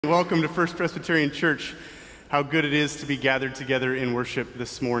Welcome to First Presbyterian Church. How good it is to be gathered together in worship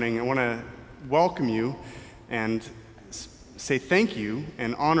this morning. I want to welcome you and say thank you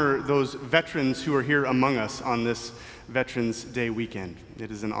and honor those veterans who are here among us on this Veterans Day weekend.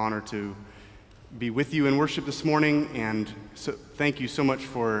 It is an honor to be with you in worship this morning, and so thank you so much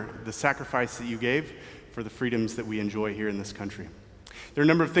for the sacrifice that you gave for the freedoms that we enjoy here in this country. There are a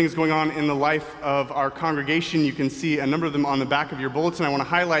number of things going on in the life of our congregation. You can see a number of them on the back of your bulletin. I want to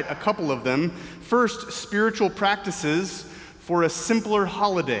highlight a couple of them. First, spiritual practices for a simpler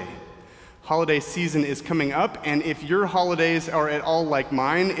holiday. Holiday season is coming up, and if your holidays are at all like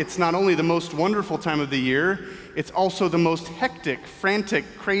mine, it's not only the most wonderful time of the year, it's also the most hectic, frantic,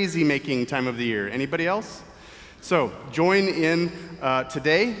 crazy-making time of the year. Anybody else? So join in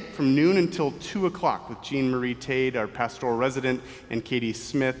today from noon until 2 o'clock with Jean Marie Tade, our pastoral resident, and Katie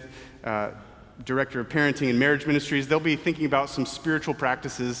Smith, Director of Parenting and Marriage Ministries. They'll be thinking about some spiritual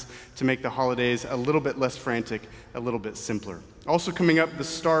practices to make the holidays a little bit less frantic, a little bit simpler. Also coming up, the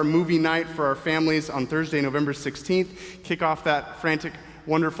Star Movie Night for our families on Thursday, November 16th. Kick off that frantic,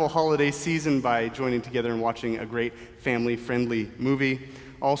 wonderful holiday season by joining together and watching a great family-friendly movie.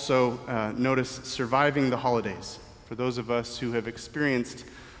 Also, notice Surviving the Holidays. For those of us who have experienced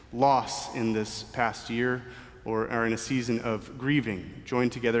loss in this past year or are in a season of grieving,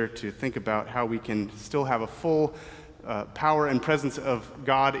 join together to think about how we can still have a full power and presence of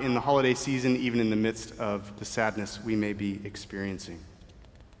God in the holiday season, even in the midst of the sadness we may be experiencing.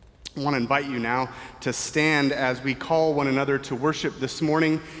 I want to invite you now to stand as we call one another to worship this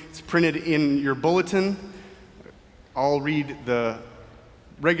morning. It's printed in your bulletin. I'll read the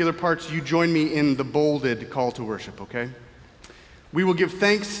regular parts. You join me in the bolded call to worship, okay? We will give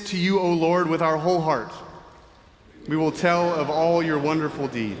thanks to you, O Lord, with our whole heart. We will tell of all your wonderful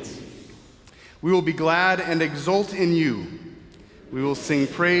deeds. We will be glad and exult in you. We will sing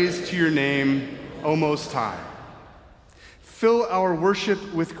praise to your name, O Most High. Fill our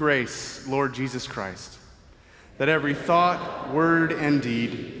worship with grace, Lord Jesus Christ, that every thought, word, and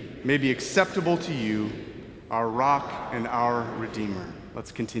deed may be acceptable to you, our rock and our Redeemer.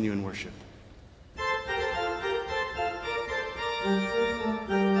 Let's continue in worship.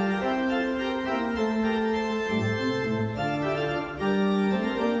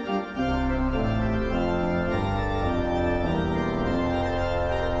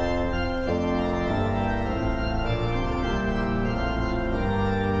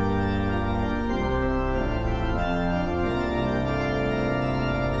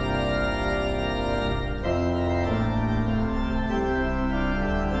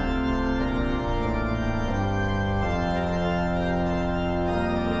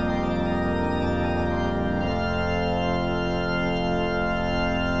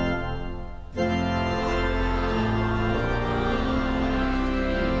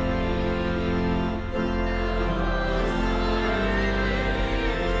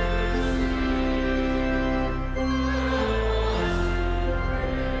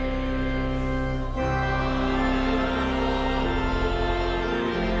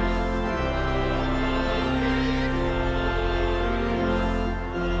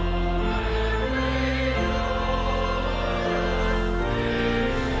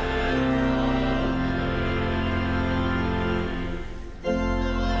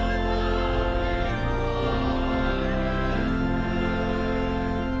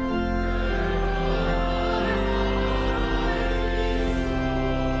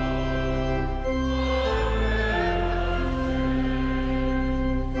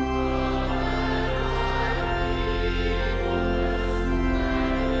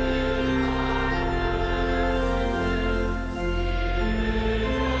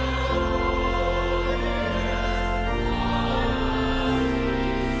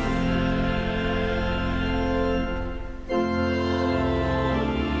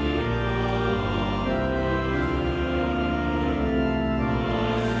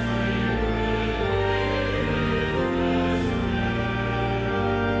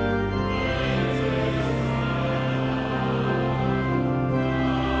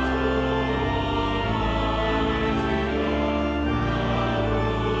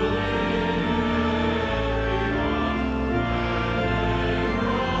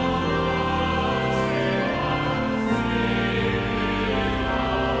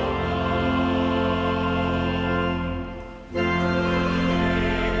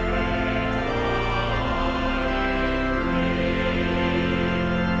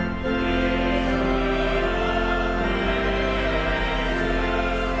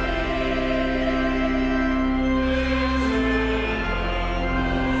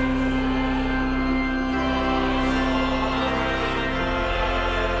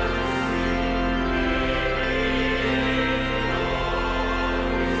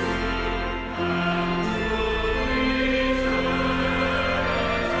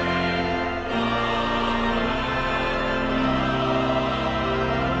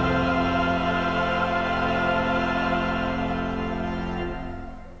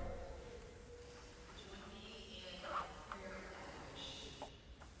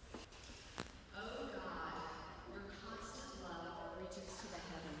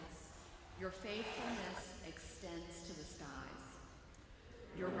 Your faithfulness extends to the skies.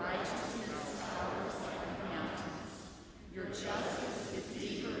 Your righteousness towers like the mountains. Your justice is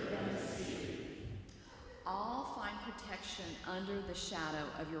deeper than the sea. All find protection under the shadow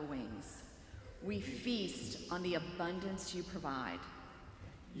of your wings. We feast on the abundance you provide.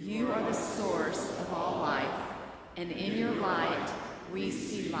 You are the source of all life, and in your light, we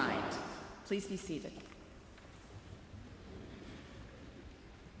see light. Please be seated.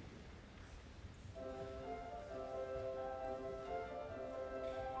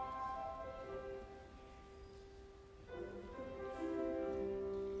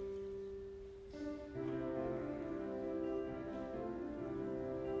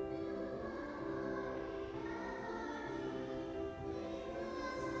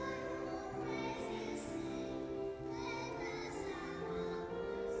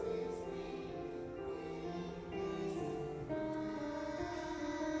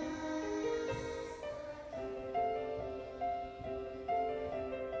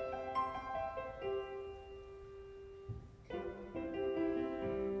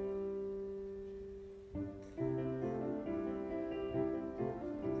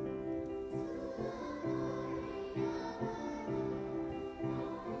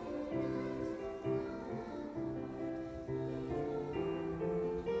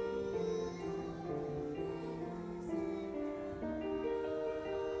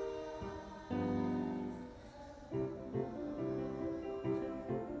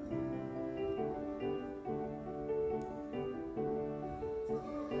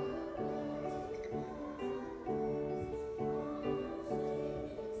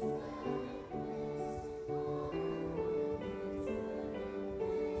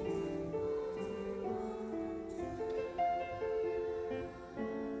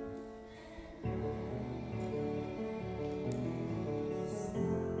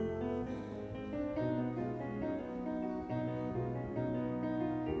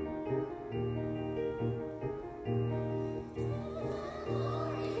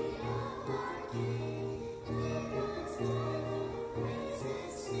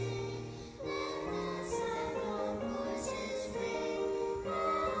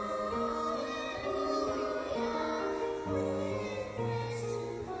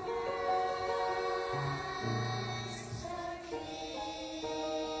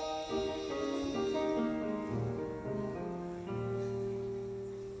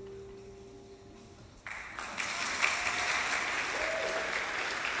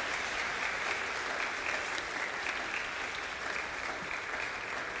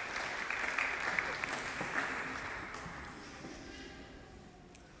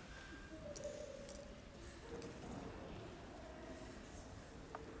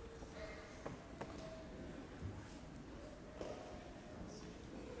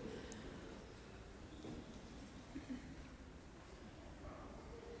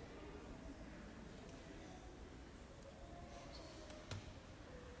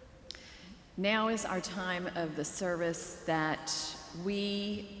 Now is our time of the service that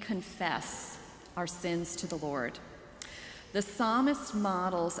we confess our sins to the Lord. The psalmist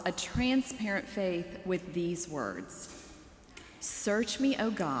models a transparent faith with these words: "Search me, O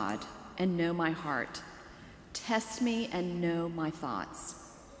God, and know my heart. Test me and know my thoughts.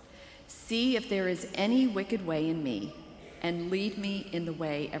 See if there is any wicked way in me, and lead me in the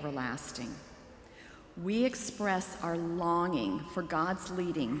way everlasting." We express our longing for God's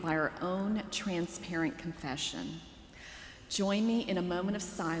leading by our own transparent confession. Join me in a moment of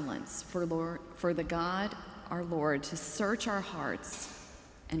silence for the God, our Lord, to search our hearts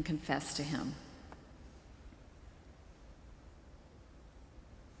and confess to him.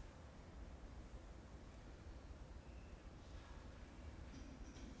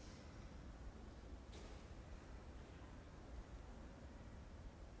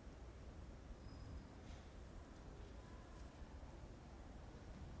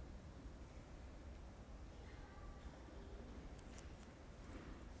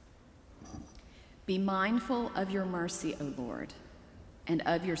 Be mindful of your mercy, O Lord, and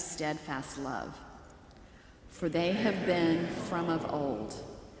of your steadfast love, for they have been from of old.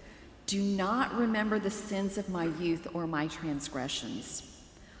 Do not remember the sins of my youth or my transgressions.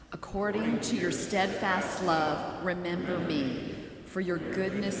 According to your steadfast love, remember me, for your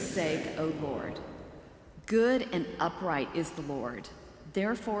goodness' sake, O Lord. Good and upright is the Lord.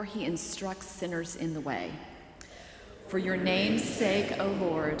 Therefore he instructs sinners in the way. For your name's sake, O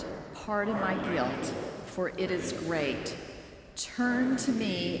Lord, pardon my guilt, for it is great. Turn to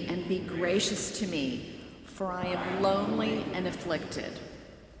me and be gracious to me, for I am lonely and afflicted.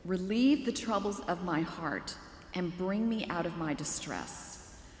 Relieve the troubles of my heart and bring me out of my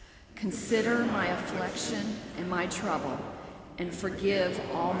distress. Consider my affliction and my trouble, and forgive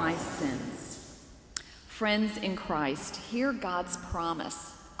all my sins. Friends in Christ, hear God's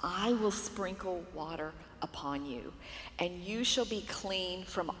promise. I will sprinkle water upon you, and you shall be clean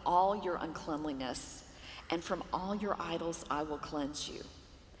from all your uncleanliness, and from all your idols I will cleanse you.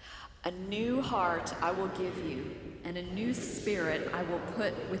 A new heart I will give you, and a new spirit I will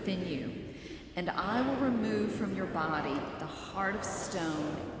put within you. And I will remove from your body the heart of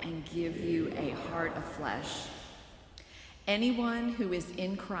stone and give you a heart of flesh. Anyone who is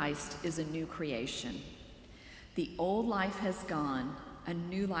in Christ is a new creation. The old life has gone, a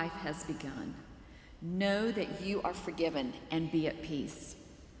new life has begun. Know that you are forgiven and be at peace.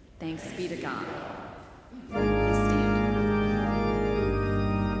 Thanks be to God. Please stand.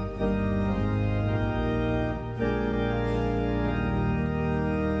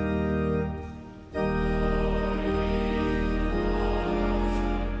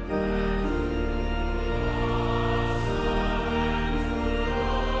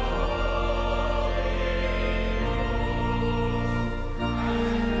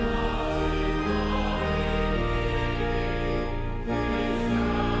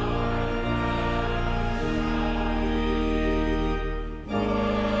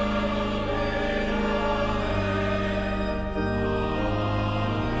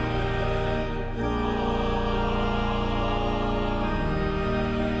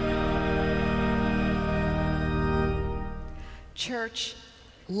 Church,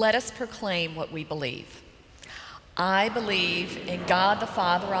 let us proclaim what we believe. I believe in God the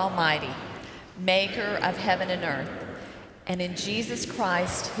Father Almighty, maker of heaven and earth, and in Jesus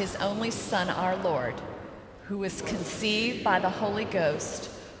Christ, his only Son, our Lord, who was conceived by the Holy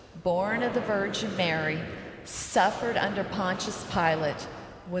Ghost, born of the Virgin Mary, suffered under Pontius Pilate,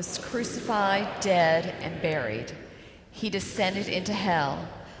 was crucified, dead, and buried. He descended into hell.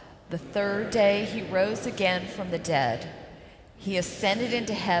 The third day he rose again from the dead. He ascended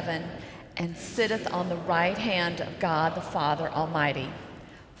into heaven and sitteth on the right hand of God the Father Almighty.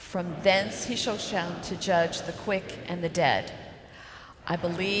 From thence he shall come to judge the quick and the dead. I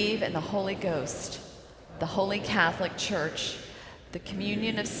believe in the Holy Ghost, the Holy Catholic Church, the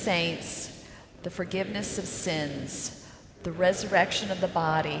communion of saints, the forgiveness of sins, the resurrection of the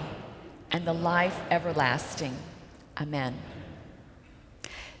body, and the life everlasting. Amen.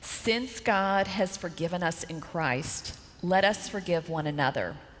 Since God has forgiven us in Christ, let us forgive one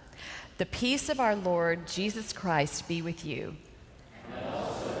another. The peace of our Lord Jesus Christ be with you. And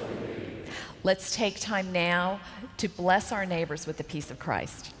also with you. Let's take time now to bless our neighbors with the peace of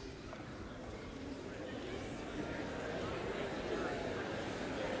Christ.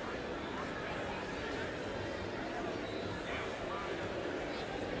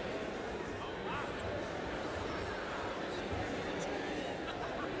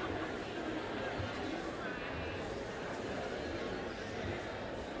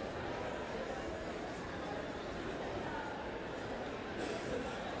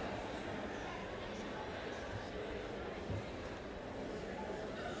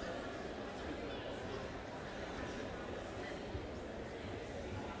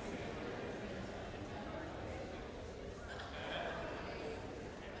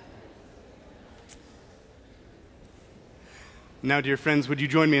 Now, dear friends, would you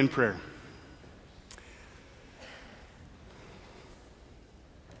join me in prayer?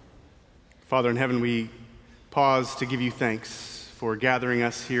 Father in heaven, we pause to give you thanks for gathering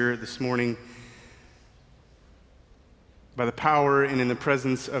us here this morning by the power and in the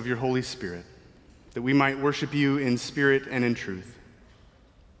presence of your Holy Spirit, that we might worship you in spirit and in truth.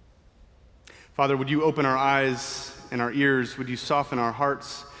 Father, would you open our eyes and our ears? Would you soften our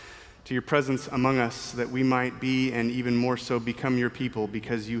hearts to your presence among us, that we might be, and even more so, become your people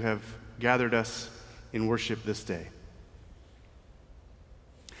because you have gathered us in worship this day.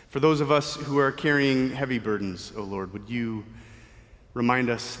 For those of us who are carrying heavy burdens, O Lord, would you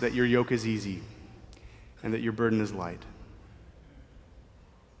remind us that your yoke is easy and that your burden is light.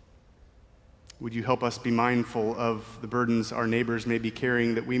 Would you help us be mindful of the burdens our neighbors may be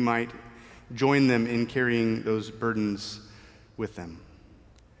carrying, that we might join them in carrying those burdens with them,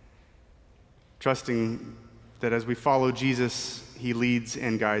 trusting that as we follow Jesus, he leads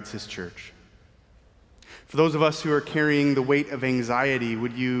and guides his church. For those of us who are carrying the weight of anxiety,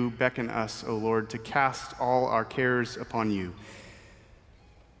 would you beckon us, O Lord, to cast all our cares upon you,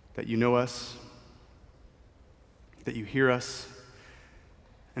 that you know us, that you hear us,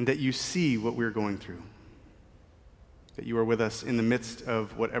 and that you see what we're going through, that you are with us in the midst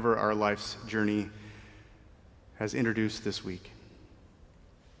of whatever our life's journey has introduced this week.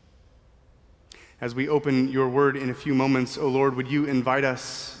 As we open your word in a few moments, O Lord, would you invite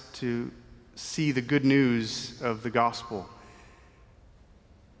us to see the good news of the gospel,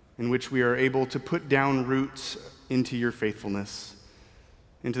 in which we are able to put down roots into your faithfulness,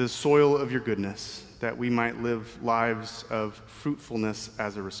 into the soil of your goodness, that we might live lives of fruitfulness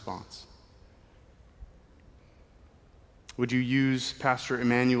as a response. Would you use Pastor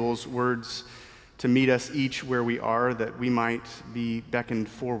Emmanuel's words to meet us each where we are, that we might be beckoned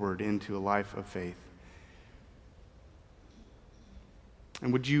forward into a life of faith?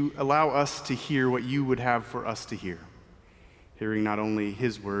 And would you allow us to hear what you would have for us to hear, hearing not only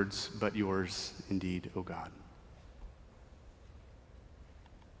his words, but yours indeed, O God.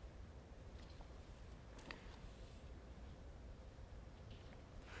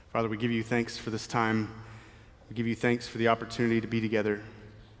 Father, we give you thanks for this time. We give you thanks for the opportunity to be together.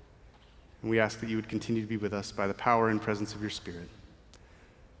 And we ask that you would continue to be with us by the power and presence of your Spirit.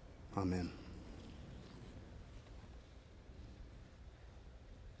 Amen.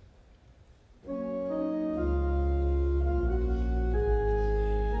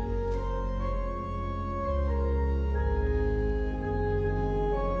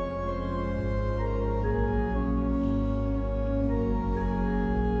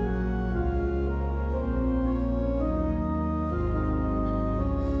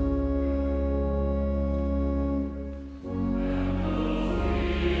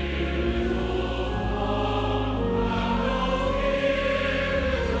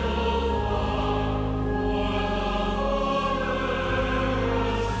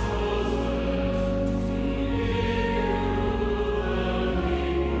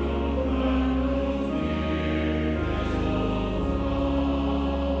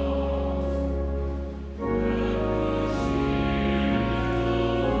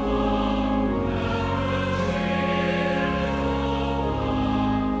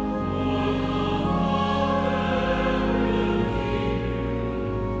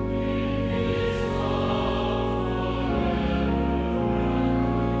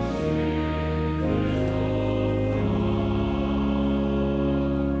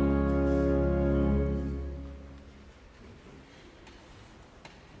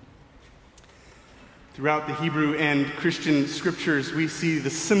 Throughout the Hebrew and Christian scriptures, we see the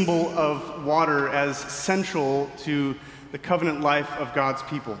symbol of water as central to the covenant life of God's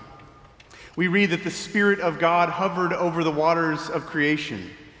people. We read that the Spirit of God hovered over the waters of creation,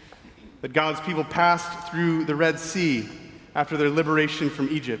 that God's people passed through the Red Sea after their liberation from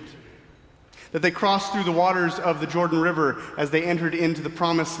Egypt, that they crossed through the waters of the Jordan River as they entered into the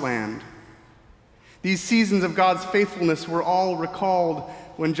Promised Land. These seasons of God's faithfulness were all recalled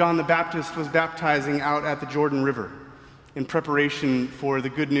when John the Baptist was baptizing out at the Jordan River in preparation for the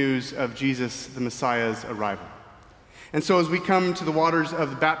good news of Jesus, the Messiah's arrival. And so as we come to the waters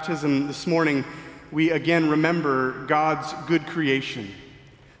of baptism this morning, we again remember God's good creation,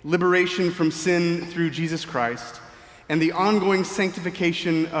 liberation from sin through Jesus Christ, and the ongoing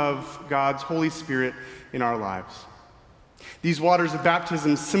sanctification of God's Holy Spirit in our lives. These waters of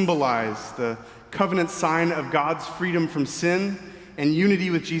baptism symbolize the covenant sign of God's freedom from sin and unity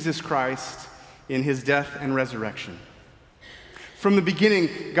with Jesus Christ in his death and resurrection. From the beginning,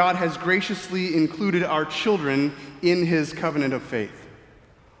 God has graciously included our children in his covenant of faith.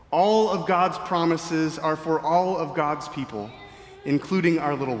 All of God's promises are for all of God's people, including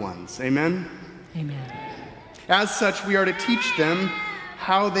our little ones. Amen? Amen. As such, we are to teach them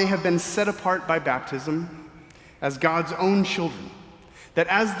how they have been set apart by baptism as God's own children, that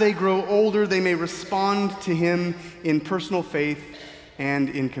as they grow older, they may respond to him in personal faith and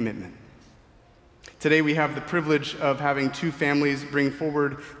in commitment. Today we have the privilege of having two families bring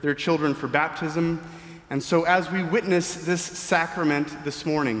forward their children for baptism. And so as we witness this sacrament this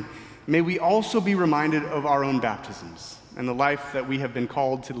morning, may we also be reminded of our own baptisms and the life that we have been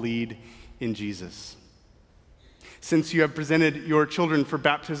called to lead in Jesus. Since you have presented your children for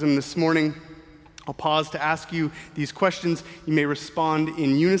baptism this morning, I'll pause to ask you these questions. You may respond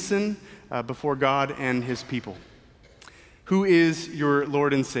in unison before God and his people. Who is your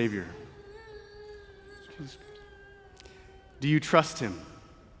Lord and Savior? Do you trust him?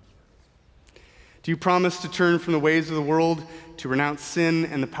 Do you promise to turn from the ways of the world, to renounce sin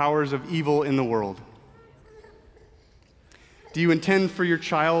and the powers of evil in the world? Do you intend for your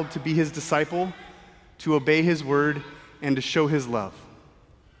child to be his disciple, to obey his word, and to show his love?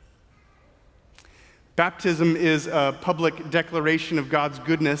 Baptism is a public declaration of God's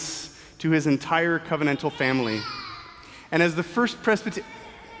goodness to his entire covenantal family. And as the first Presbyterian,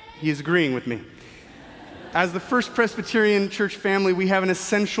 he is agreeing with me. As the first Presbyterian church family, we have an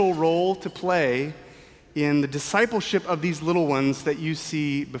essential role to play in the discipleship of these little ones that you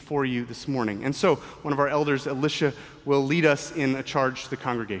see before you this morning. And so one of our elders, Alicia, will lead us in a charge to the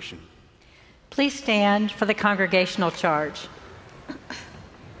congregation. Please stand for the congregational charge.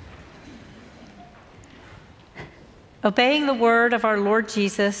 Obeying the word of our Lord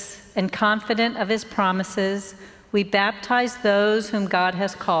Jesus and confident of his promises, we baptize those whom God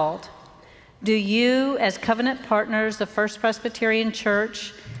has called. Do you, as covenant partners of First Presbyterian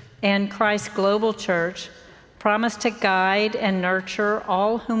Church and Christ Global Church, promise to guide and nurture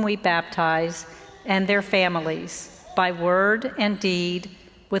all whom we baptize and their families by word and deed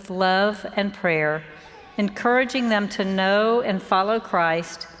with love and prayer, encouraging them to know and follow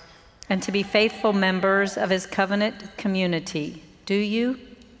Christ and to be faithful members of his covenant community? Do you?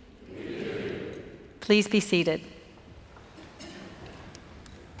 Please be seated.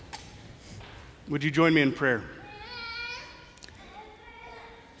 Would you join me in prayer?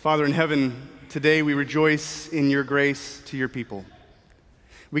 Father in heaven, today we rejoice in your grace to your people.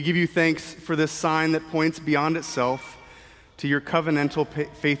 We give you thanks for this sign that points beyond itself to your covenantal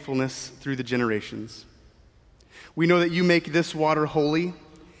faithfulness through the generations. We know that you make this water holy,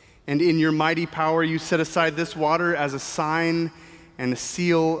 and in your mighty power you set aside this water as a sign and a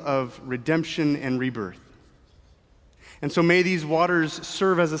seal of redemption and rebirth. And so may these waters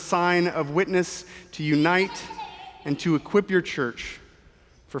serve as a sign of witness to unite and to equip your church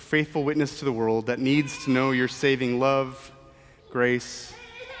for faithful witness to the world that needs to know your saving love, grace,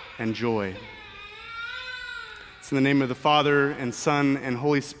 and joy. It's in the name of the Father and Son and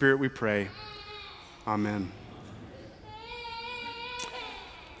Holy Spirit we pray. Amen.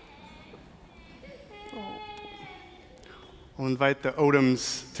 I'll invite the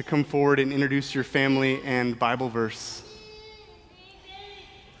Odoms to come forward and introduce your family and Bible verse.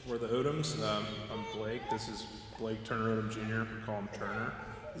 We're the Odoms. I'm Blake. This is Blake Turner Odom Jr. We call him Turner.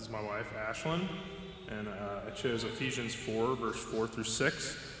 This is my wife, Ashlyn. And I chose Ephesians 4, verse 4 through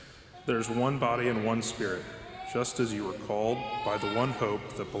 6. There's one body and one spirit, just as you were called by the one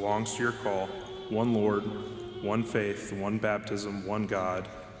hope that belongs to your call, one Lord, one faith, one baptism, one God,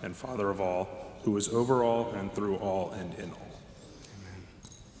 and Father of all, who is over all and through all and in all. Amen.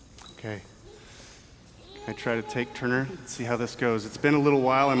 Okay. I try to take Turner. Let's see how this goes. It's been a little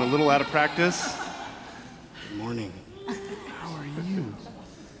while. I'm a little out of practice. Good morning. How are you?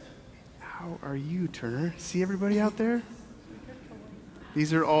 How are you, Turner? See everybody out there?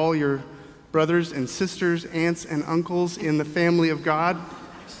 These are all your brothers and sisters, aunts and uncles in the family of God.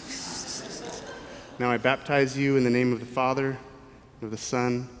 Now I baptize you in the name of the Father, and of the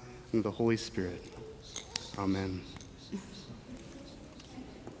Son, and of the Holy Spirit. Amen.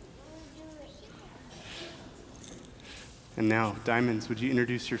 And now, Diamonds, would you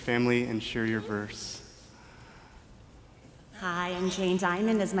introduce your family and share your verse? Hi, I'm Jane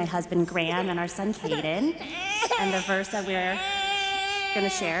Diamond. This is my husband Graham and our son Caden. And the verse that we're going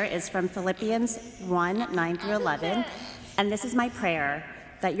to share is from Philippians 1, 9 through 11. And this is my prayer,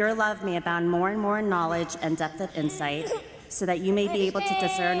 that your love may abound more and more in knowledge and depth of insight, so that you may be able to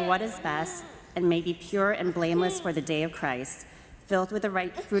discern what is best and may be pure and blameless for the day of Christ, filled with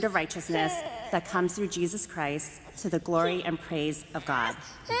the fruit of righteousness that comes through Jesus Christ, to the glory and praise of God.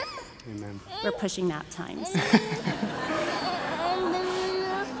 Amen. We're pushing nap times.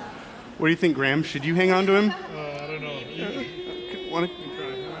 What do you think, Graham? Should you hang on to him? I don't know. Want to?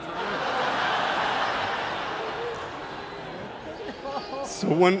 So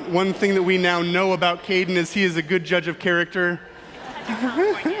one thing that we now know about Caden is he is a good judge of character.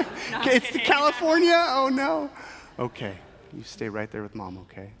 It's California? Oh, no. Okay. You stay right there with Mom,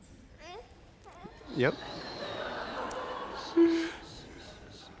 okay? Yep.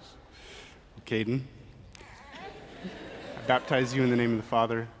 Caden, I baptize you in the name of the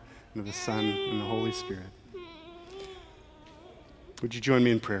Father, and of the Son, and the Holy Spirit. Would you join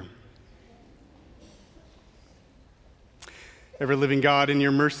me in prayer? Ever-living God, in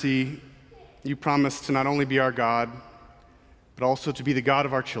your mercy, you promise to not only be our God, but also to be the God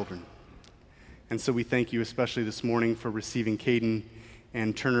of our children. And so we thank you especially this morning for receiving Caden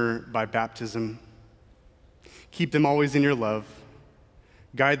and Turner by baptism. Keep them always in your love.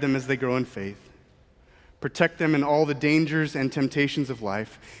 Guide them as they grow in faith. Protect them in all the dangers and temptations of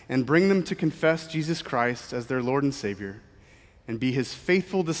life, and bring them to confess Jesus Christ as their Lord and Savior, and be his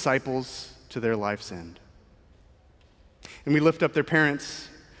faithful disciples to their life's end. And we lift up their parents,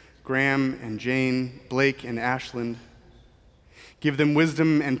 Graham and Jane, Blake and Ashland. Give them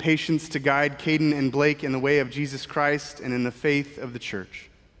wisdom and patience to guide Caden and Blake in the way of Jesus Christ and in the faith of the church.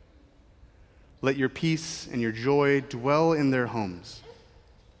 Let your peace and your joy dwell in their homes,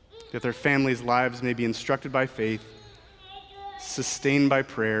 that their families' lives may be instructed by faith, sustained by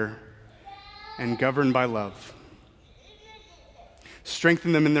prayer, and governed by love.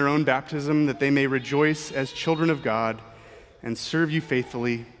 Strengthen them in their own baptism, that they may rejoice as children of God and serve you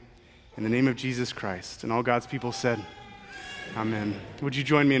faithfully. In the name of Jesus Christ. And all God's people said, Amen. Would you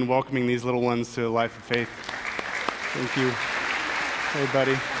join me in welcoming these little ones to a life of faith? Thank you. Hey,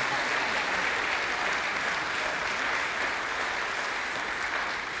 buddy.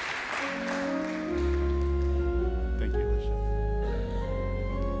 Thank you, Alicia.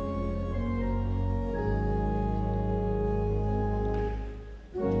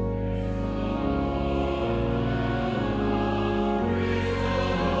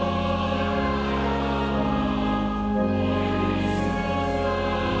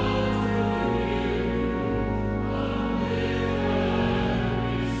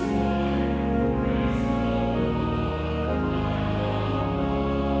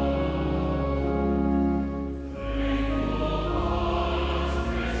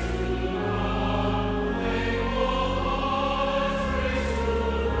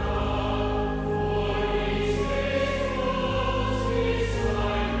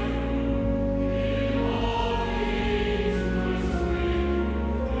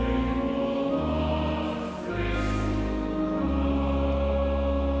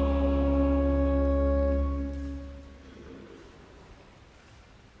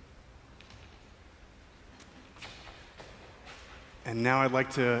 And now I'd like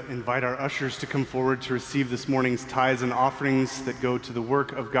to invite our ushers to come forward to receive this morning's tithes and offerings that go to the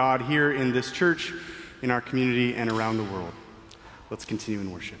work of God here in this church, in our community, and around the world. Let's continue in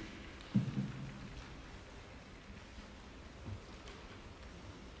worship.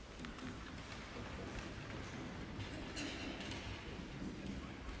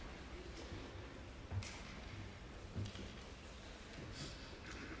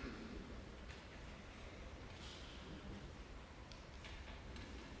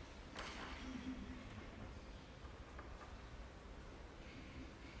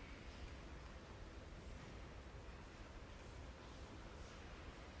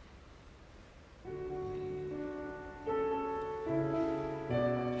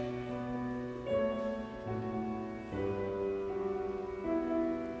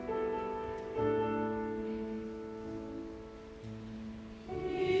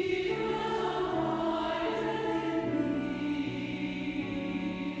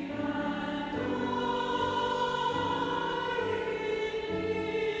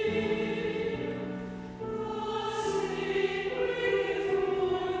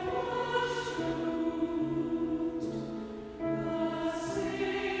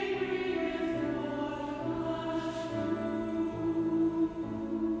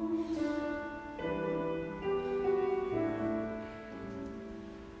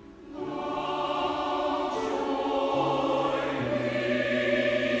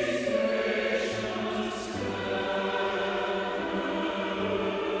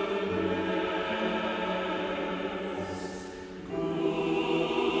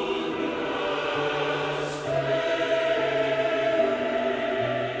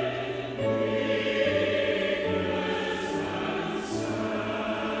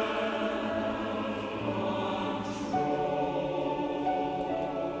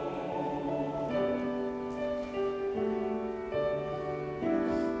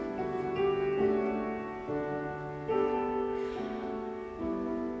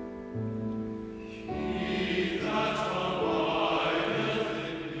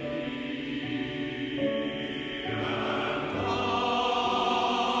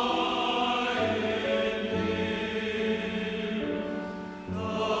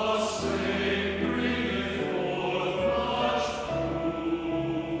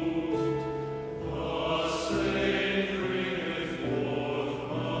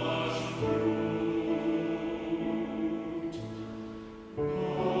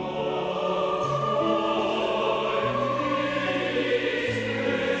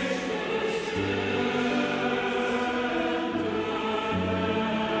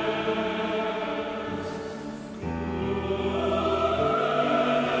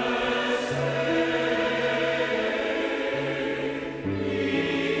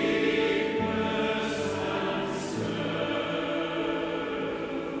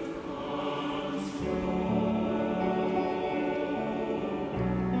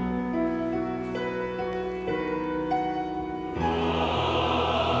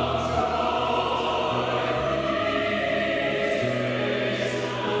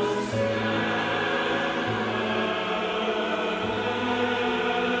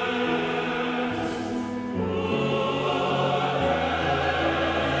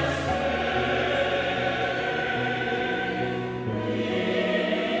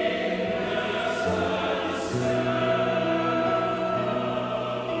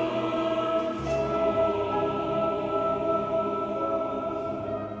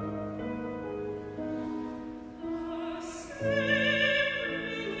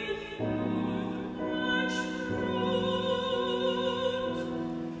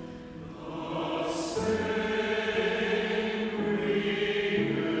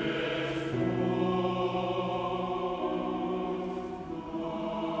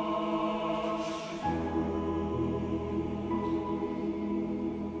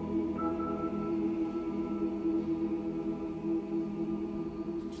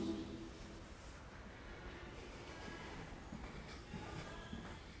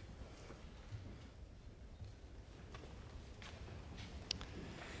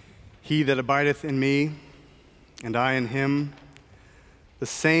 He that abideth in me, and I in him, the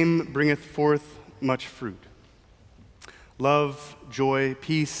same bringeth forth much fruit. Love, joy,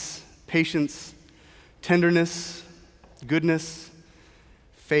 peace, patience, tenderness, goodness,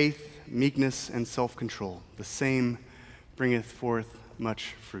 faith, meekness, and self-control. The same bringeth forth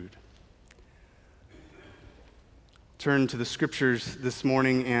much fruit. Turn to the scriptures this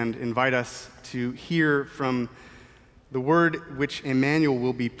morning and invite us to hear from the word which Emmanuel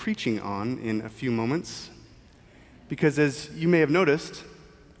will be preaching on in a few moments, because as you may have noticed,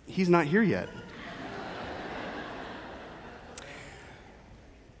 he's not here yet.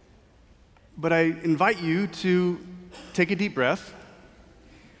 But I invite you to take a deep breath.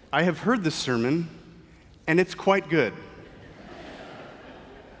 I have heard this sermon, and it's quite good.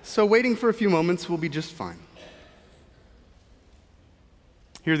 So waiting for a few moments will be just fine.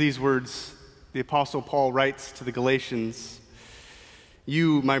 Hear these words the Apostle Paul writes to the Galatians.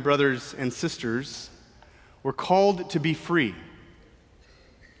 You, my brothers and sisters, were called to be free.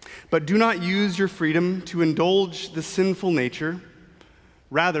 But do not use your freedom to indulge the sinful nature.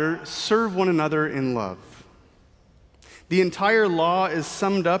 Rather, serve one another in love. The entire law is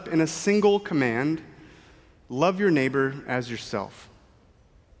summed up in a single command: love your neighbor as yourself.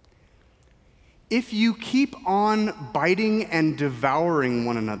 If you keep on biting and devouring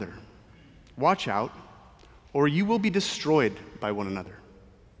one another, watch out, or you will be destroyed by one another.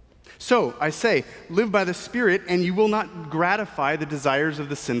 So, I say, live by the Spirit, and you will not gratify the desires of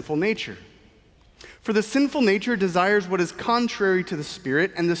the sinful nature. For the sinful nature desires what is contrary to the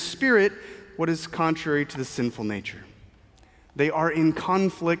Spirit, and the Spirit what is contrary to the sinful nature. They are in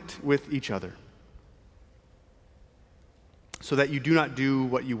conflict with each other, so that you do not do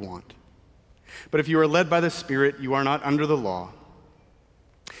what you want. But if you are led by the Spirit, you are not under the law.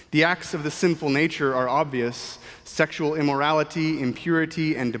 The acts of the sinful nature are obvious: sexual immorality,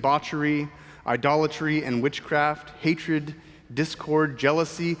 impurity and debauchery, idolatry and witchcraft, hatred, discord,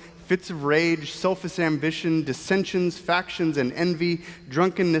 jealousy, fits of rage, selfish ambition, dissensions, factions, and envy,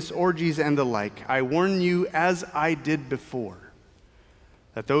 drunkenness, orgies, and the like. I warn you, as I did before,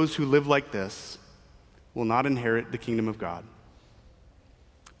 that those who live like this will not inherit the kingdom of God.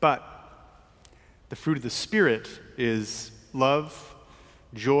 But the fruit of the Spirit is love,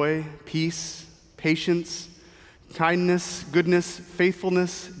 joy, peace, patience, kindness, goodness,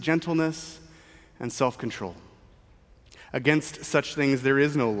 faithfulness, gentleness, and self-control. Against such things there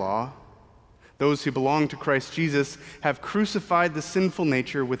is no law. Those who belong to Christ Jesus have crucified the sinful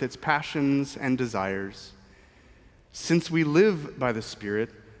nature with its passions and desires. Since we live by the Spirit,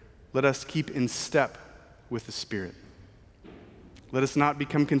 let us keep in step with the Spirit. Let us not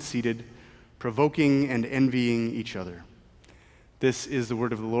become conceited, provoking and envying each other. This is the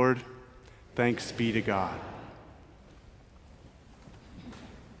word of the Lord. Thanks be to God.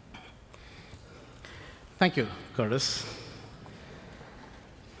 Thank you, Curtis.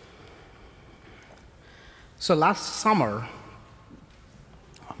 So last summer,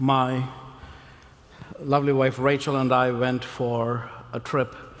 my lovely wife Rachel and I went for a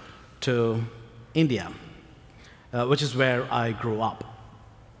trip to India, which is where I grew up.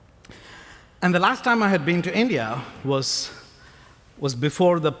 And the last time I had been to India was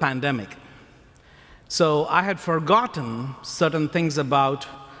before the pandemic. So I had forgotten certain things about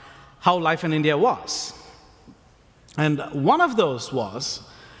how life in India was. And one of those was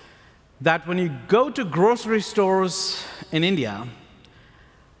that when you go to grocery stores in India,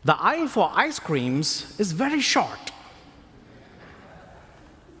 the aisle for ice creams is very short.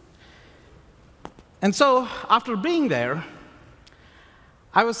 And so after being there,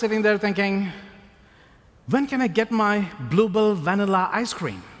 I was sitting there thinking, when can I get my Bluebell vanilla ice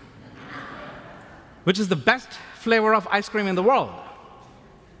cream? Which is the best flavor of ice cream in the world.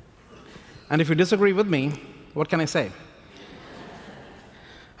 And if you disagree with me, what can I say?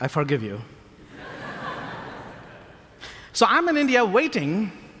 I forgive you. So I'm in India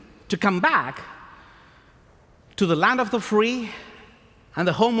waiting to come back to the land of the free and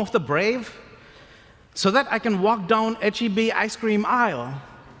the home of the brave, so that I can walk down H-E-B ice cream aisle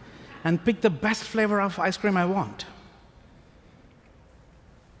and pick the best flavor of ice cream I want.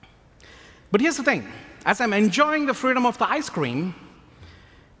 But here's the thing. As I'm enjoying the freedom of the ice cream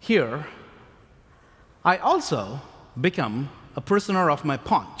here, I also become a prisoner of my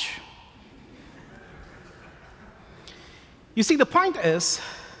punch. You see, the point is,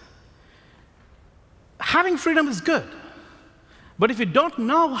 having freedom is good. But if you don't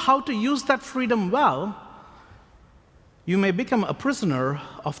know how to use that freedom well, you may become a prisoner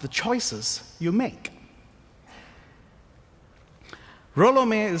of the choices you make. Rollo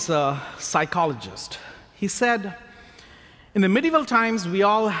May is a psychologist. He said, In the medieval times, we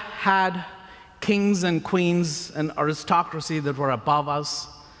all had kings and queens and aristocracy that were above us.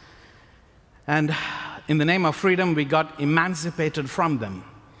 And in the name of freedom, we got emancipated from them,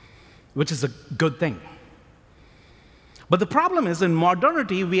 which is a good thing. But the problem is, in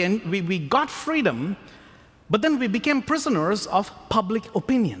modernity, we got freedom, but then we became prisoners of public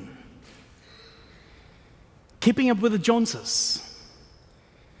opinion, keeping up with the Joneses.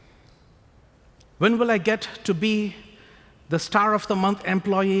 When will I get to be the star of the month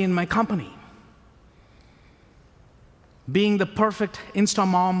employee in my company? Being the perfect Insta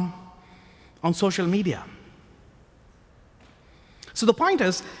mom on social media. So the point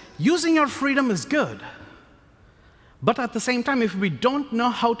is, using your freedom is good. But at the same time, if we don't know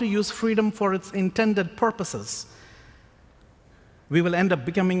how to use freedom for its intended purposes, we will end up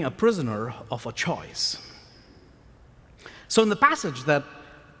becoming a prisoner of a choice. So in the passage that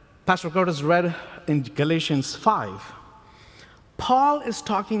Pastor Curtis read in Galatians 5, Paul is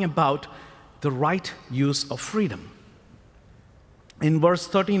talking about the right use of freedom. In verse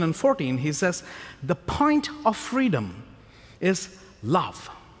 13 and 14, he says, the point of freedom is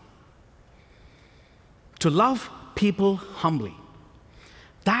love. To love people humbly.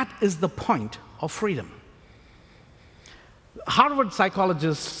 That is the point of freedom. Harvard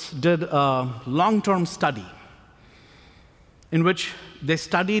psychologists did a long-term study in which they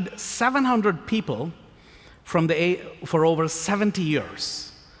studied 700 people for over 70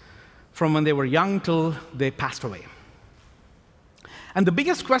 years, from when they were young till they passed away. And the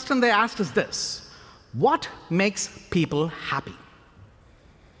biggest question they asked is this: what makes people happy?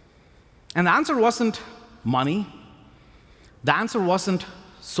 And the answer wasn't money. The answer wasn't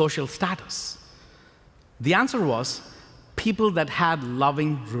social status. The answer was people that had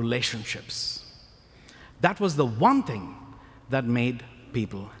loving relationships. That was the one thing that made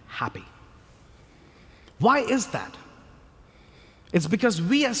people happy. Why is that? It's because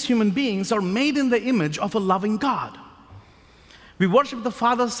we as human beings are made in the image of a loving God. We worship the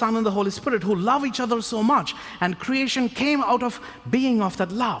Father, Son, and the Holy Spirit who love each other so much, and creation came out of being of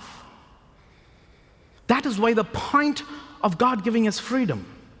that love. That is why the point of God giving us freedom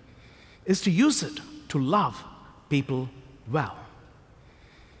is to use it to love people well.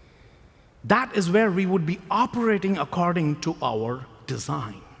 That is where we would be operating according to our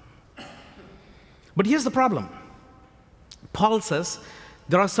design. But here's the problem. Paul says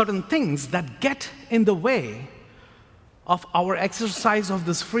there are certain things that get in the way of our exercise of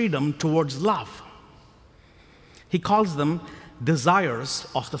this freedom towards love. He calls them desires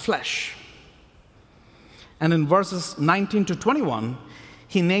of the flesh. And in verses 19 to 21,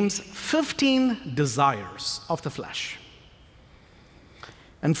 he names 15 desires of the flesh.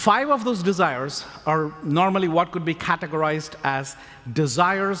 And 5 of those desires are normally what could be categorized as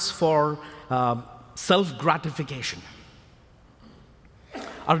desires for self-gratification.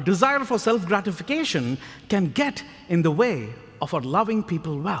 Our desire for self-gratification can get in the way of our loving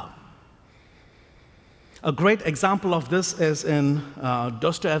people well. A great example of this is in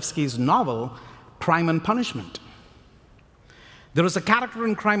Dostoevsky's novel, Crime and Punishment. There is a character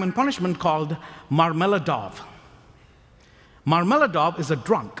in Crime and Punishment called Marmeladov. Marmeladov is a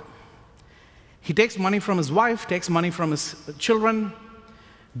drunk. He takes money from his wife, takes money from his children,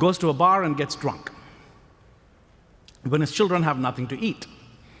 goes to a bar and gets drunk when his children have nothing to eat.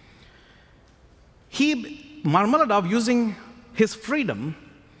 Marmeladov, using his freedom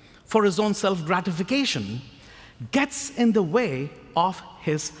for his own self-gratification, gets in the way of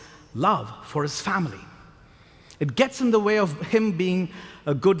his love for his family. It gets in the way of him being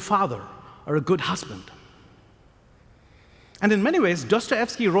a good father or a good husband. And in many ways,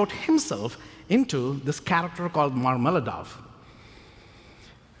 Dostoevsky wrote himself into this character called Marmeladov.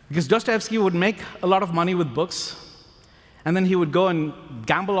 Because Dostoevsky would make a lot of money with books, and then he would go and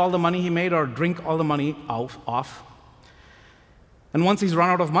gamble all the money he made or drink all the money off. And once he's run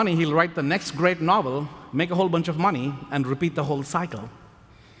out of money, he'll write the next great novel, make a whole bunch of money, and repeat the whole cycle.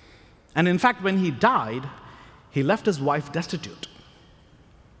 And in fact, when he died, he left his wife destitute.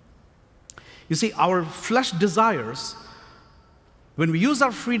 You see, our flesh desires, when we use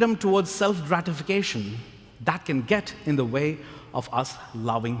our freedom towards self-gratification, that can get in the way of us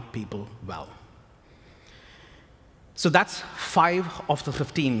loving people well. So that's 5 of the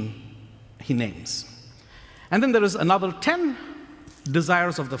 15 he names. And then there is another 10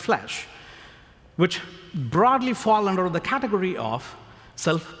 desires of the flesh, which broadly fall under the category of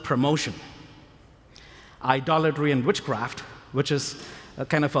self-promotion. Idolatry and witchcraft, which is a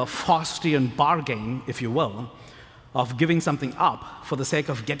kind of a Faustian bargain, if you will, of giving something up for the sake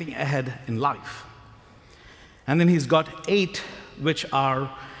of getting ahead in life. And then he's got 8, which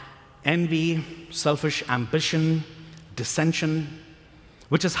are envy, selfish ambition, dissension,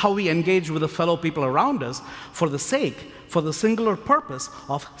 which is how we engage with the fellow people around us for the singular purpose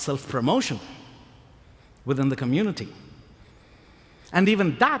of self-promotion within the community. And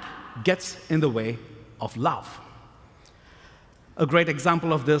even that gets in the way of love. A great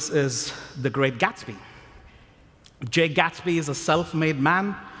example of this is The Great Gatsby. Jay Gatsby is a self-made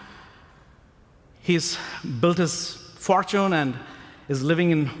man. He's built his fortune and is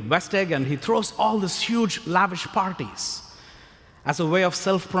living in West Egg, and he throws all these huge, lavish parties as a way of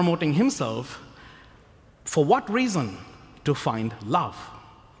self-promoting himself. For what reason? To find love.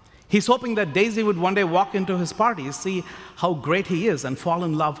 He's hoping that Daisy would one day walk into his party, see how great he is, and fall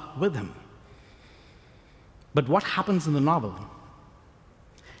in love with him. But what happens in the novel?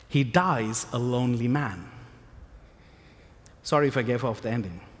 He dies a lonely man. Sorry if I gave off the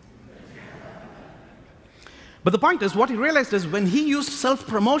ending. But the point is, what he realized is when he used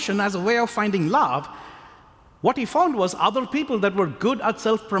self-promotion as a way of finding love, what he found was other people that were good at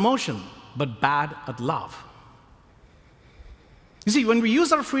self-promotion, but bad at love. You see, when we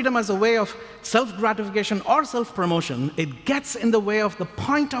use our freedom as a way of self-gratification or self-promotion, it gets in the way of the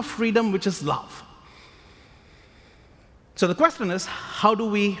point of freedom, which is love. So the question is, how do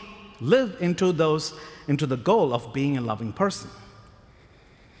we live into the goal of being a loving person?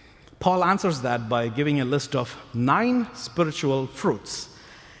 Paul answers that by giving a list of 9 spiritual fruits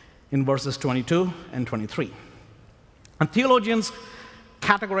in verses 22 and 23. And theologians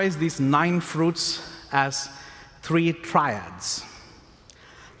categorize these 9 fruits as 3 triads: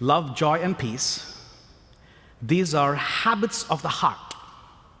 love, joy, and peace. These are habits of the heart.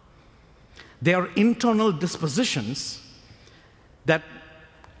 They are internal dispositions that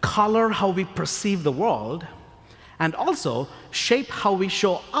color how we perceive the world and also shape how we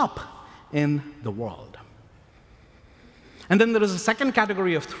show up in the world. And then there is a second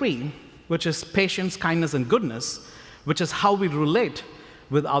category of 3, which is patience, kindness, and goodness, which is how we relate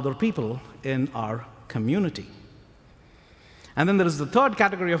with other people in our community. And then there is the third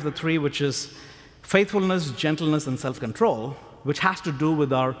category of the 3, which is faithfulness, gentleness, and self-control, which has to do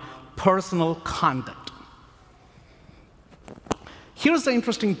with our personal conduct. Here's the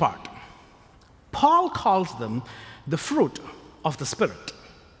interesting part. Paul calls them the fruit of the Spirit.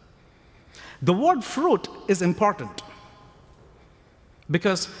 The word fruit is important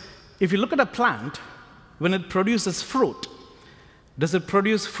because if you look at a plant, when it produces fruit, does it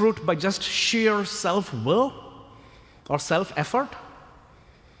produce fruit by just sheer self-will or self-effort?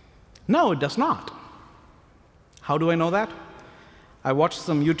 No, it does not. How do I know that? I watched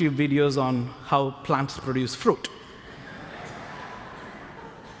some YouTube videos on how plants produce fruit.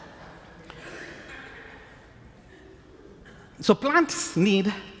 So plants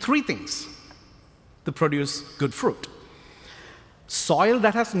need 3 things to produce good fruit: soil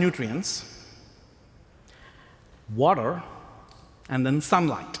that has nutrients, water, and then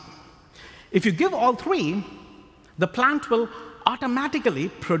sunlight. If you give all 3, the plant will automatically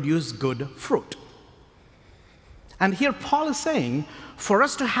produce good fruit. And here Paul is saying, for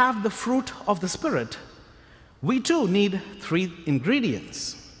us to have the fruit of the Spirit, we too need 3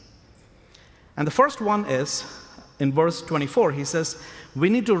 ingredients. And the first one is, in verse 24, he says, we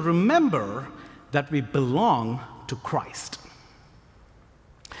need to remember that we belong to Christ.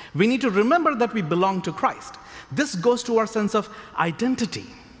 We need to remember that we belong to Christ. This goes to our sense of identity.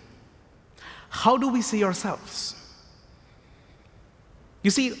 How do we see ourselves? You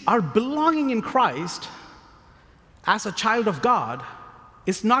see, our belonging in Christ as a child of God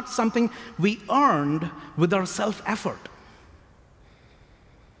is not something we earned with our self-effort.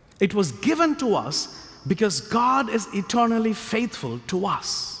 It was given to us because God is eternally faithful to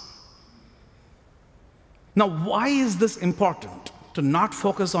us. Now, why is this important to not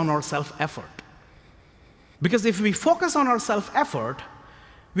focus on our self-effort? Because if we focus on our self-effort,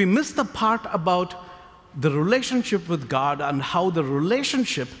 we miss the part about the relationship with God and how the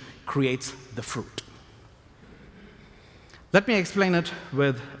relationship creates the fruit. Let me explain it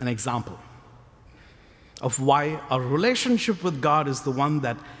with an example of why our relationship with God is the one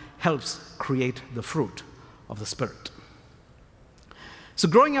that helps create the fruit of the Spirit. So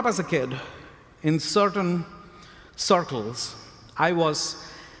growing up as a kid, in certain circles, I was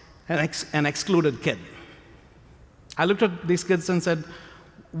an excluded kid. I looked at these kids and said,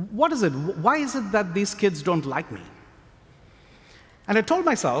 what is it? Why is it that these kids don't like me? And I told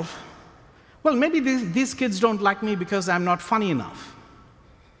myself, well, maybe these kids don't like me because I'm not funny enough.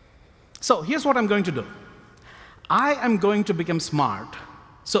 So here's what I'm going to do. I am going to become smart.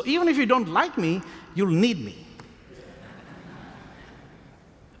 So even if you don't like me, you'll need me.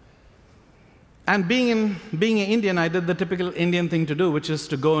 And being an Indian, I did the typical Indian thing to do, which is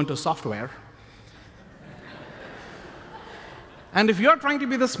to go into software And if you're trying to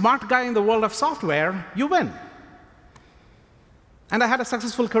be the smart guy in the world of software, you win. And I had a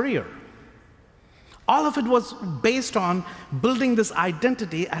successful career. All of it was based on building this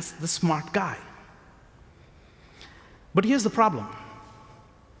identity as the smart guy. But here's the problem.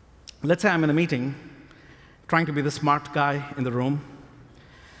 Let's say I'm in a meeting, trying to be the smart guy in the room,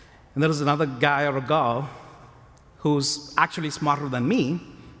 and there is another guy or a girl who's actually smarter than me,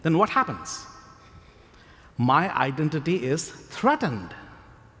 then what happens? My identity is threatened.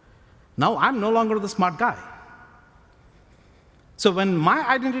 Now I'm no longer the smart guy. So when my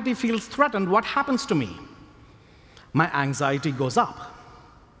identity feels threatened, what happens to me? My anxiety goes up.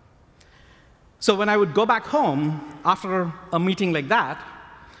 So when I would go back home after a meeting like that,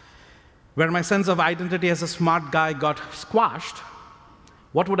 where my sense of identity as a smart guy got squashed,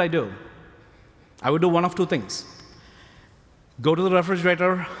 what would I do? I would do one of two things. Go to the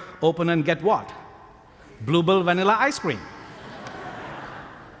refrigerator, open and get what? Bluebell vanilla ice cream.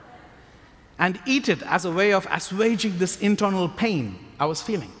 And eat it as a way of assuaging this internal pain I was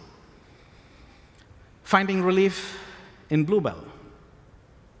feeling. Finding relief in Bluebell.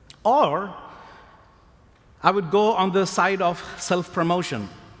 Or I would go on the side of self-promotion.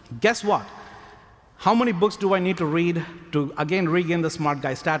 Guess what? How many books do I need to read to, again, regain the smart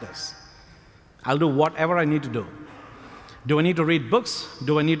guy status? I'll do whatever I need to do. Do I need to read books?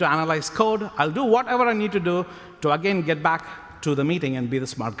 Do I need to analyze code? I'll do whatever I need to do to, again, get back to the meeting and be the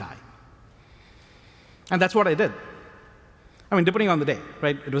smart guy. And that's what I did. I mean, depending on the day,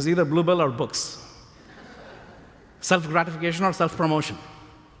 right? It was either Bluebell or books. Self-gratification or self-promotion.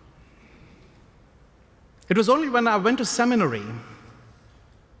 It was only when I went to seminary,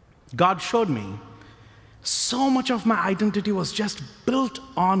 God showed me so much of my identity was just built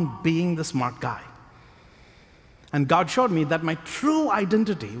on being the smart guy. And God showed me that my true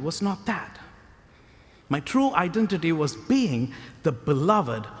identity was not that. My true identity was being the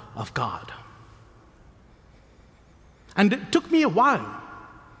beloved of God. And it took me a while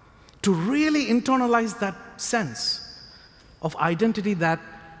to really internalize that sense of identity that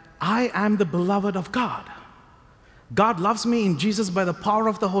I am the beloved of God. God loves me in Jesus by the power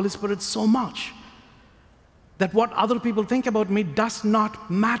of the Holy Spirit so much that what other people think about me does not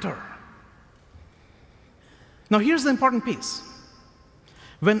matter. Now, here's the important piece.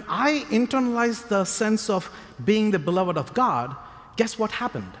 When I internalized the sense of being the beloved of God, guess what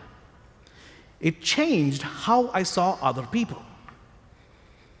happened? It changed how I saw other people.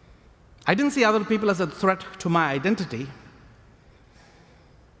 I didn't see other people as a threat to my identity.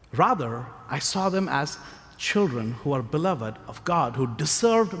 Rather, I saw them as children who are beloved of God, who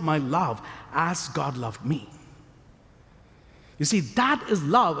deserved my love as God loved me. You see, that is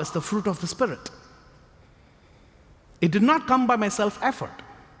love as the fruit of the Spirit. It did not come by my self-effort.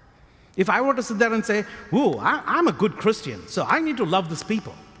 If I were to sit there and say, "Ooh, I'm a good Christian, so I need to love these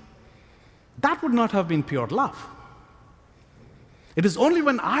people," that would not have been pure love. It is only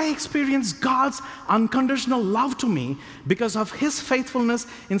when I experience God's unconditional love to me because of His faithfulness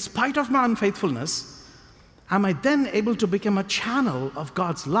in spite of my unfaithfulness, am I then able to become a channel of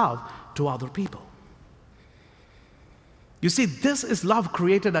God's love to other people. You see, this is love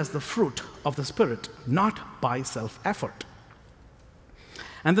created as the fruit of the Spirit, not by self-effort.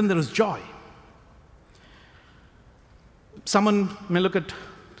 And then there is joy. Someone may look at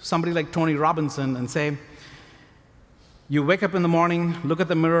somebody like Tony Robinson and say, you wake up in the morning, look at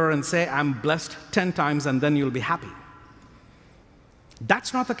the mirror and say, "I'm blessed 10 times," and then you'll be happy.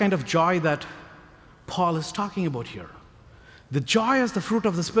 That's not the kind of joy that Paul is talking about here. The joy as the fruit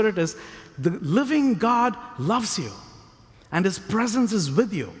of the Spirit is the living God loves you, and His presence is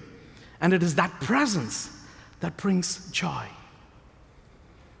with you, and it is that presence that brings joy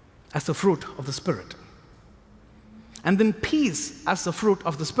as the fruit of the Spirit. And then peace as the fruit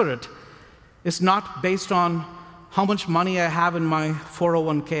of the Spirit is not based on how much money I have in my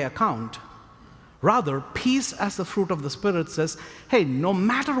 401k account. Rather, peace as the fruit of the Spirit says, hey, no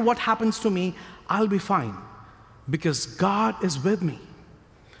matter what happens to me, I'll be fine because God is with me.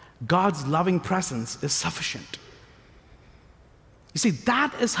 God's loving presence is sufficient. You see,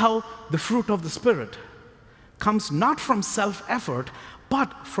 that is how the fruit of the Spirit comes not from self-effort,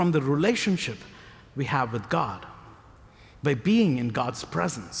 but from the relationship we have with God, by being in God's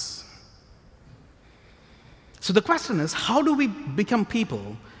presence. So the question is, how do we become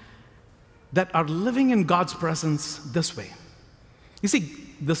people that are living in God's presence this way? You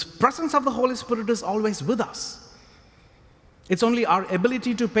see, this presence of the Holy Spirit is always with us. It's only our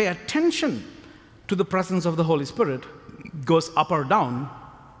ability to pay attention to the presence of the Holy Spirit goes up or down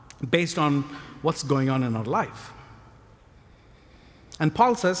based on what's going on in our life. And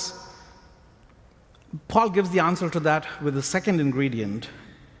Paul says, Paul gives the answer to that with the second ingredient.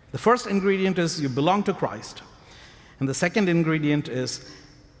 The first ingredient is you belong to Christ, and the second ingredient is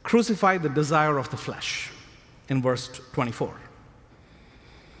crucify the desire of the flesh in verse 24.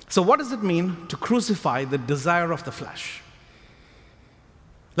 So what does it mean to crucify the desire of the flesh?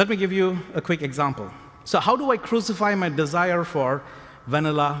 Let me give you a quick example. So how do I crucify my desire for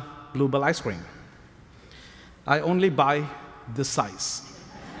vanilla Bluebell ice cream? I only buy this size.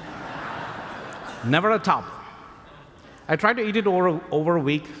 Never a tub. I try to eat it over a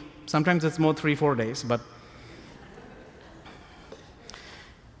week. Sometimes it's more 3-4 days, but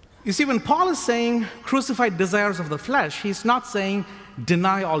you see, when Paul is saying crucify desires of the flesh, he's not saying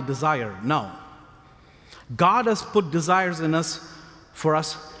deny all desire. No. God has put desires in us for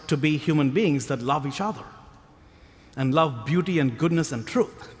us to be human beings that love each other and love beauty and goodness and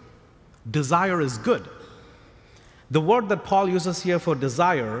truth. Desire is good. The word that Paul uses here for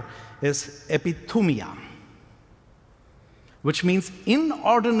desire is epithumia, which means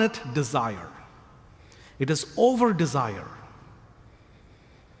inordinate desire. It is over desire.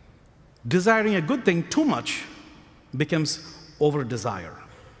 Desiring a good thing too much becomes over desire.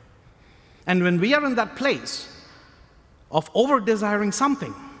 And when we are in that place of over desiring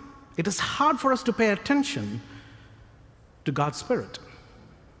something, it is hard for us to pay attention to God's Spirit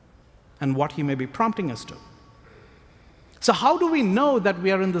and what He may be prompting us to. So how do we know that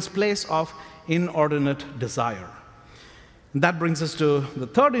we are in this place of inordinate desire? And that brings us to the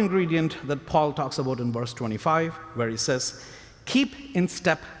third ingredient that Paul talks about in verse 25, where he says, keep in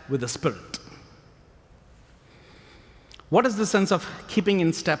step with the Spirit. What does the sense of keeping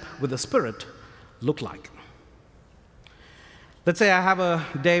in step with the Spirit look like? Let's say I have a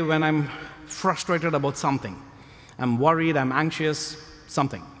day when I'm frustrated about something. I'm worried, I'm anxious,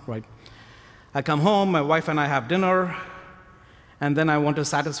 something, right? I come home, my wife and I have dinner, and then I want to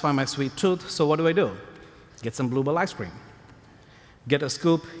satisfy my sweet tooth, so what do? Get some Bluebell ice cream. Get a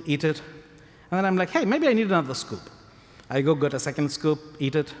scoop, eat it, and then I'm like, hey, maybe I need another scoop. I go get a second scoop,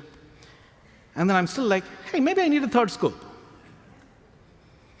 eat it, and then I'm still like, hey, maybe I need a third scoop.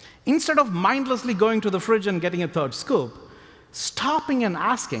 Instead of mindlessly going to the fridge and getting a third scoop, stopping and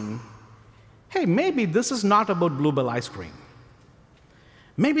asking, hey, maybe this is not about Bluebell ice cream.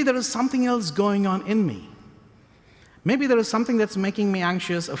 Maybe there is something else going on in me. Maybe there is something that's making me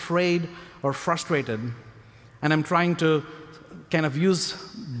anxious, afraid, or frustrated, and I'm trying to kind of use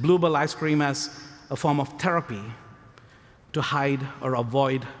Bluebell ice cream as a form of therapy to hide or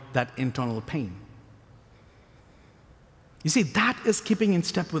avoid that internal pain. You see, that is keeping in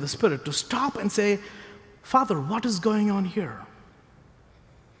step with the Spirit, to stop and say, Father, what is going on here?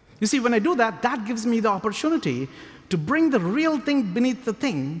 You see, when I do that, that gives me the opportunity to bring the real thing beneath the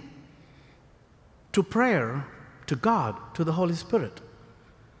thing to prayer, to God, to the Holy Spirit,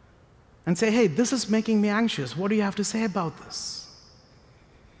 and say, hey, this is making me anxious. What do you have to say about this?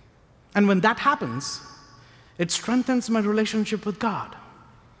 And when that happens, it strengthens my relationship with God.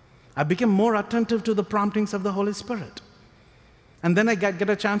 I become more attentive to the promptings of the Holy Spirit. And then I get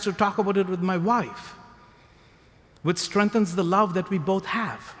a chance to talk about it with my wife, which strengthens the love that we both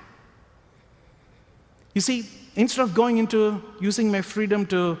have. You see, instead of going into using my freedom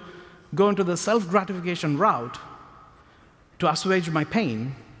to go into the self-gratification route to assuage my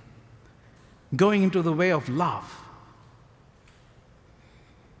pain, going into the way of love.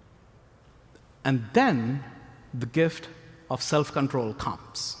 And then the gift of self-control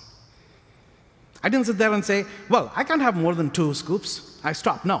comes. I didn't sit there and say, well, I can't have more than 2 scoops. I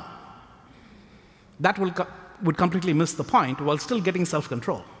stop. No. That would completely miss the point while still getting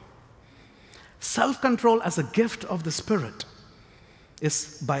self-control. Self-control as a gift of the Spirit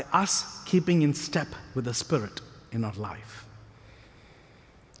is by us keeping in step with the Spirit in our life.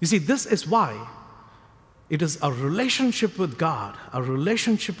 You see, this is why it is a relationship with God, a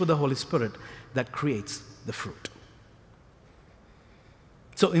relationship with the Holy Spirit that creates the fruit.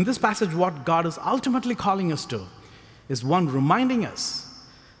 So in this passage, what God is ultimately calling us to is, one, reminding us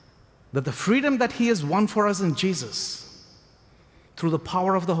that the freedom that He has won for us in Jesus through the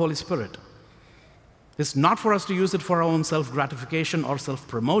power of the Holy Spirit is not for us to use it for our own self-gratification or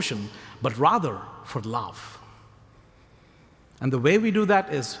self-promotion, but rather for love. And the way we do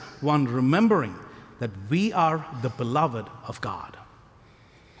that is, one, remembering that we are the beloved of God,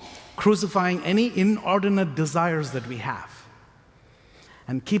 crucifying any inordinate desires that we have,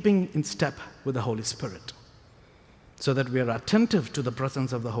 and keeping in step with the Holy Spirit so that we are attentive to the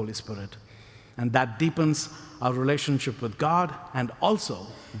presence of the Holy Spirit. And that deepens our relationship with God and also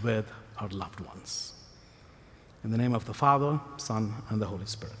with our loved ones. In the name of the Father, Son, and the Holy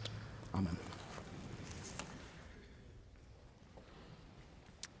Spirit. Amen.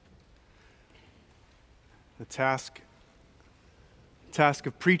 The task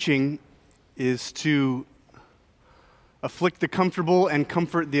of preaching is to afflict the comfortable and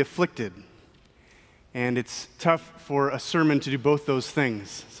comfort the afflicted. And it's tough for a sermon to do both those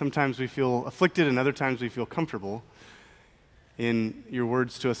things. Sometimes we feel afflicted and other times we feel comfortable. In your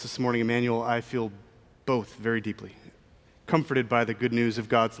words to us this morning, Emmanuel, I feel both very deeply. Comforted by the good news of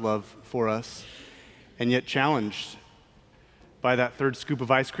God's love for us, and yet challenged by that third scoop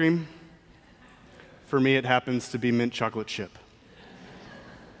of ice cream. For me, it happens to be mint chocolate chip.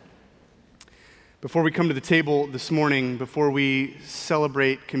 Before we come to the table this morning, before we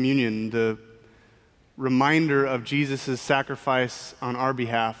celebrate communion, the reminder of Jesus' sacrifice on our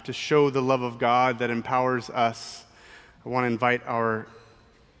behalf to show the love of God that empowers us, I want to invite our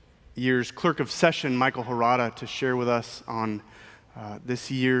year's clerk of session, Michael Harada, to share with us on this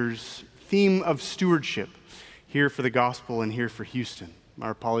year's theme of stewardship, here for the gospel and here for Houston.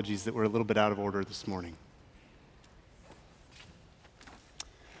 Our apologies that we're a little bit out of order this morning.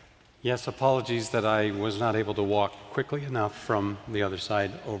 Yes, apologies that I was not able to walk quickly enough from the other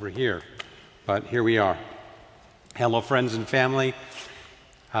side over here, but here we are. Hello, friends and family.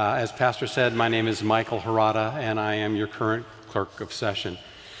 As Pastor said, my name is Michael Harada, and I am your current clerk of session.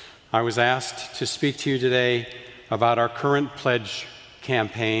 I was asked to speak to you today about our current pledge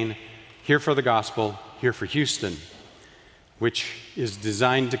campaign, Here for the Gospel, Here for Houston, which is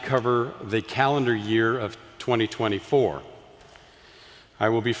designed to cover the calendar year of 2024. I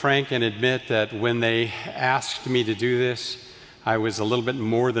will be frank and admit that when they asked me to do this, I was a little bit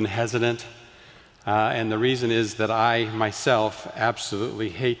more than hesitant. And the reason is that I myself absolutely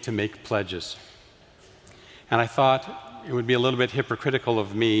hate to make pledges. And I thought it would be a little bit hypocritical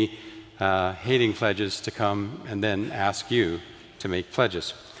of me hating pledges to come and then ask you to make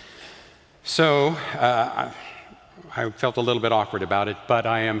pledges. So I felt a little bit awkward about it, but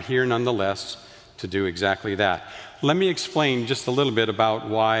I am here nonetheless to do exactly that. Let me explain just a little bit about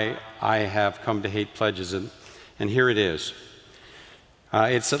why I have come to hate pledges, and here it is.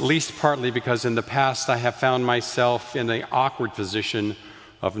 It's at least partly because in the past I have found myself in an awkward position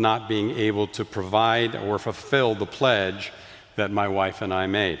of not being able to provide or fulfill the pledge that my wife and I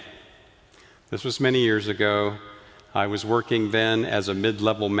made. This was many years ago. I was working then as a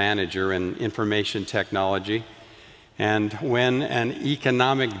mid-level manager in information technology, and when an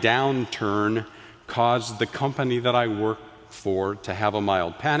economic downturn caused the company that I worked for to have a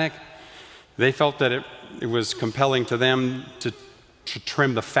mild panic, they felt that it was compelling to them to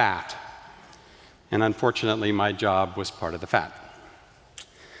trim the fat. And unfortunately, my job was part of the fat.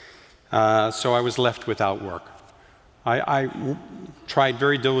 So I was left without work. I tried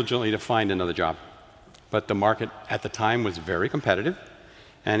very diligently to find another job, but the market at the time was very competitive.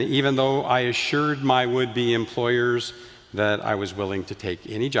 And even though I assured my would-be employers that I was willing to take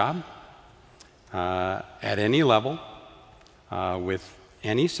any job, at any level, with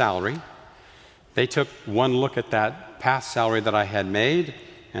any salary, they took one look at that past salary that I had made,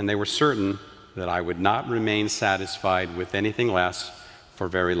 and they were certain that I would not remain satisfied with anything less for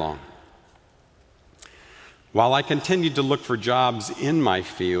very long. While I continued to look for jobs in my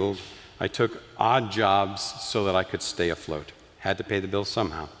field, I took odd jobs so that I could stay afloat. Had to pay the bills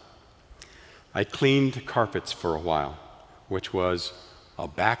somehow. I cleaned carpets for a while, which was a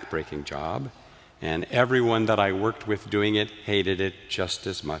back-breaking job, and everyone that I worked with doing it hated it just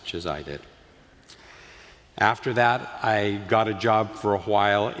as much as I did. After that, I got a job for a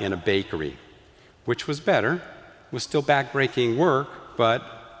while in a bakery, which was better, was still back-breaking work,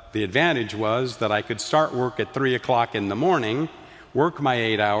 but the advantage was that I could start work at 3 o'clock in the morning, work my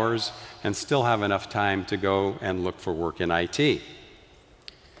 8 hours, and still have enough time to go and look for work in IT.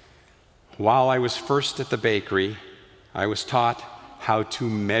 While I was first at the bakery, I was taught how to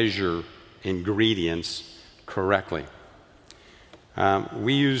measure ingredients correctly.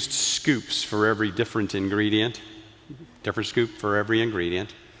 We used scoops for every different ingredient, different scoop for every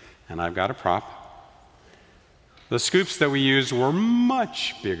ingredient, and I've got a prop. The scoops that we used were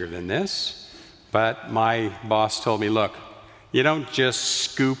much bigger than this, but my boss told me, look, you don't just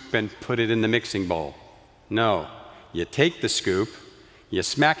scoop and put it in the mixing bowl. No, you take the scoop, you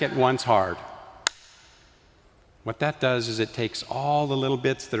smack it once hard. What that does is it takes all the little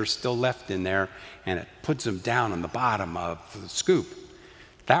bits that are still left in there and it puts them down on the bottom of the scoop.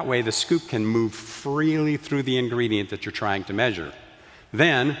 That way the scoop can move freely through the ingredient that you're trying to measure.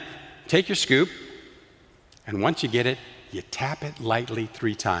 Then take your scoop, and once you get it, you tap it lightly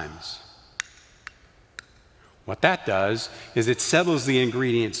 3 times. What that does is it settles the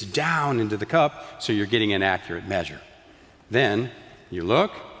ingredients down into the cup so you're getting an accurate measure. Then you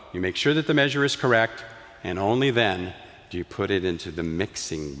look, you make sure that the measure is correct, and only then do you put it into the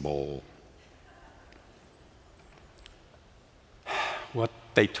mixing bowl. what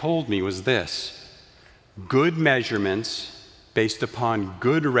they told me was this: good measurements based upon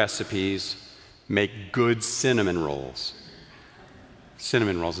good recipes make good cinnamon rolls.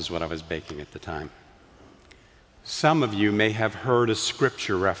 Cinnamon rolls is what I was baking at the time. Some of you may have heard a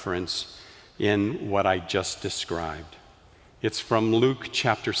scripture reference in what I just described. It's from Luke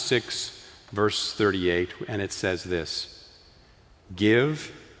chapter 6, verse 38, and it says this: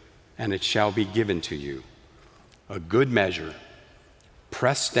 "Give, and it shall be given to you, a good measure,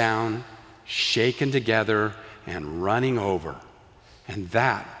 pressed down, shaken together, and running over, and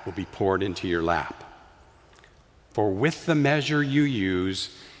that will be poured into your lap. For with the measure you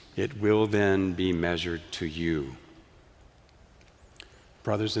use, it will then be measured to you."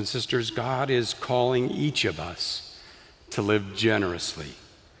 Brothers and sisters, God is calling each of us to live generously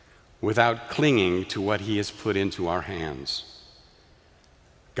without clinging to what He has put into our hands.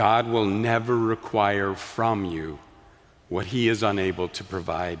 God will never require from you what He is unable to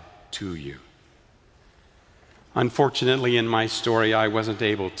provide to you. Unfortunately, in my story, I wasn't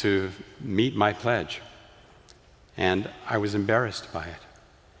able to meet my pledge, and I was embarrassed by it.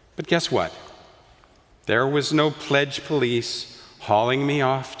 But guess what? There was no pledge police hauling me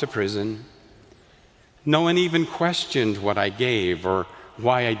off to prison. No one even questioned what I gave or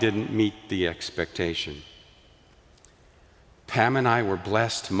why I didn't meet the expectation. Pam and I were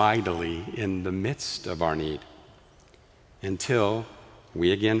blessed mightily in the midst of our need, until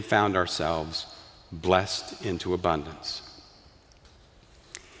we again found ourselves blessed into abundance.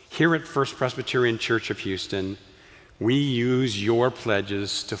 Here at First Presbyterian Church of Houston, we use your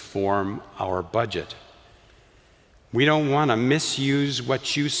pledges to form our budget. We don't want to misuse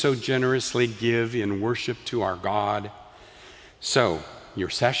what you so generously give in worship to our God. So, your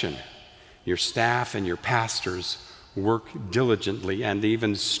session, your staff, and your pastors work diligently and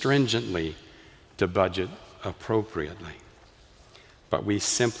even stringently to budget appropriately. But we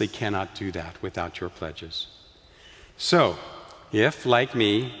simply cannot do that without your pledges. So, if, like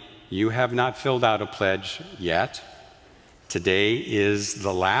me, you have not filled out a pledge yet, today is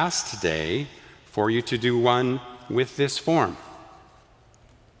the last day for you to do one with this form.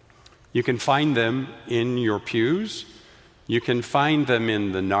 You can find them in your pews. You can find them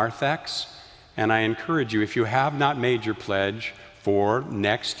in the narthex. And I encourage you, if you have not made your pledge for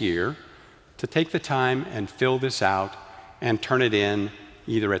next year, to take the time and fill this out and turn it in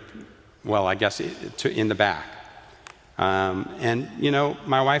either at, well, I guess in the back. And, you know,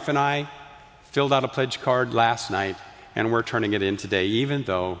 my wife and I filled out a pledge card last night, and we're turning it in today, even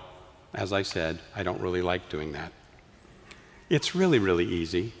though, as I said, I don't really like doing that. It's really, really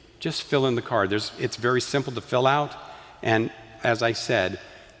easy. Just fill in the card. It's very simple to fill out. And as I said,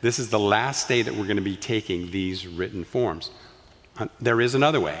 this is the last day that we're going to be taking these written forms. There is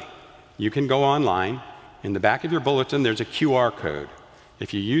another way. You can go online. In the back of your bulletin, there's a QR code.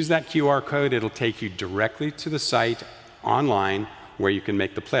 If you use that QR code, it'll take you directly to the site online where you can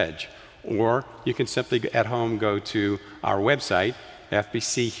make the pledge. Or you can simply at home go to our website,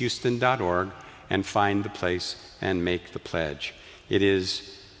 fbchouston.org, and find the place and make the pledge. It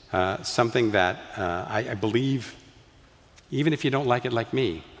is something that I believe, even if you don't like it like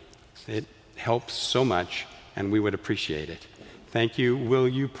me, it helps so much, and we would appreciate it. Thank you. Will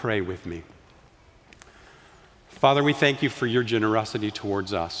you pray with me? Father, we thank you for your generosity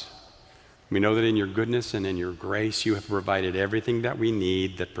towards us. We know that in your goodness and in your grace, you have provided everything that we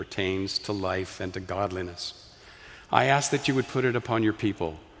need that pertains to life and to godliness. I ask that you would put it upon your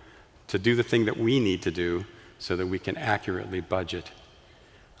people to do the thing that we need to do so that we can accurately budget.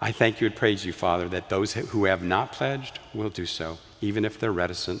 I thank you and praise you, Father, that those who have not pledged will do so, even if they're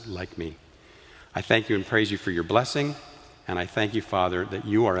reticent like me. I thank you and praise you for your blessing, and I thank you, Father, that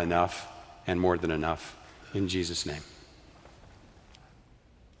you are enough and more than enough. In Jesus' name.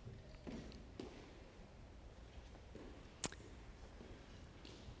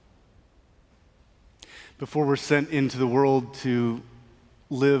 Before we're sent into the world to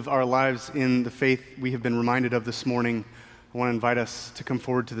live our lives in the faith we have been reminded of this morning, I want to invite us to come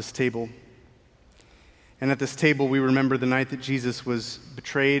forward to this table. And at this table, we remember the night that Jesus was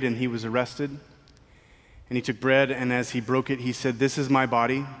betrayed and he was arrested. And he took bread, and as he broke it, he said, "This is my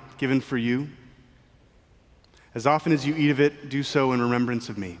body given for you. As often as you eat of it, do so in remembrance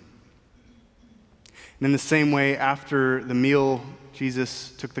of me." And in the same way, after the meal,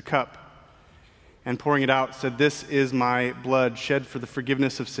 Jesus took the cup and pouring it out said, "This is my blood shed for the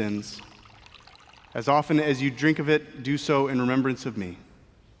forgiveness of sins. As often as you drink of it, do so in remembrance of me.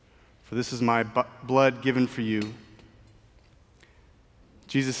 For this is my blood given for you."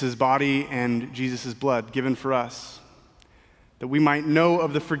 Jesus' body and Jesus' blood given for us, that we might know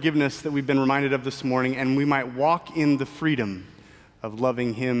of the forgiveness that we've been reminded of this morning, and we might walk in the freedom of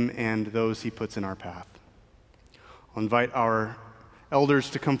loving him and those he puts in our path. I'll invite our elders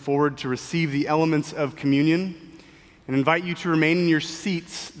to come forward to receive the elements of communion and invite you to remain in your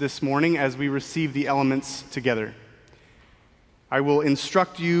seats this morning as we receive the elements together. I will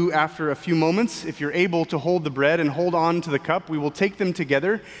instruct you after a few moments, if you're able to hold the bread and hold on to the cup, we will take them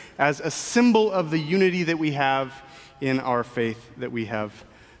together as a symbol of the unity that we have in our faith that we have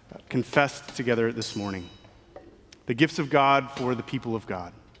confessed together this morning. The gifts of God for the people of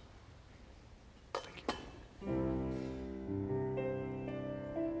God. Thank you.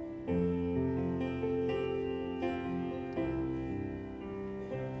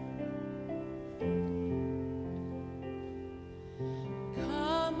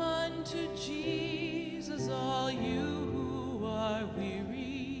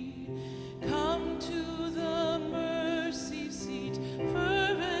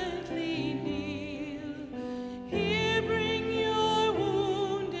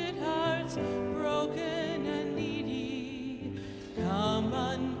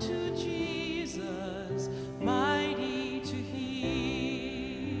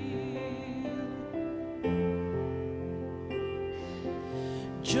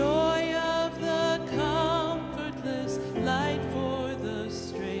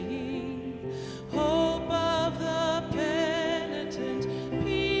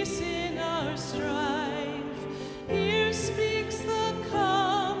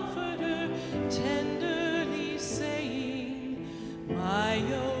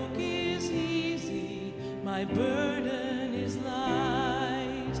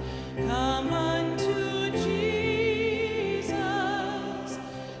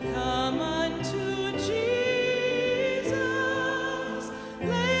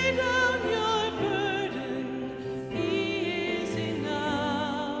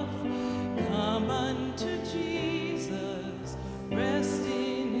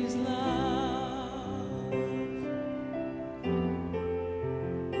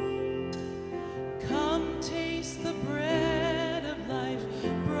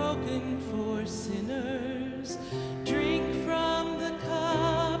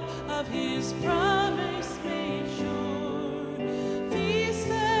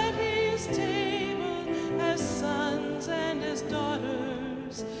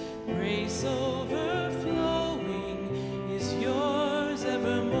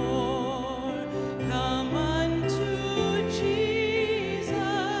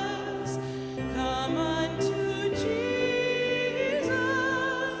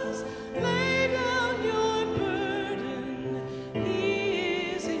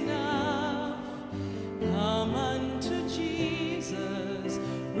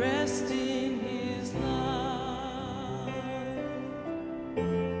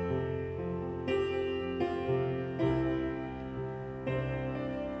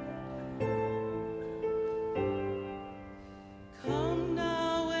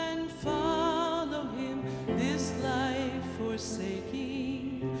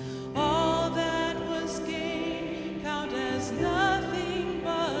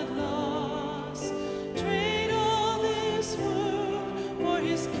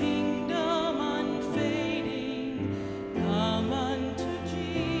 His kingdom.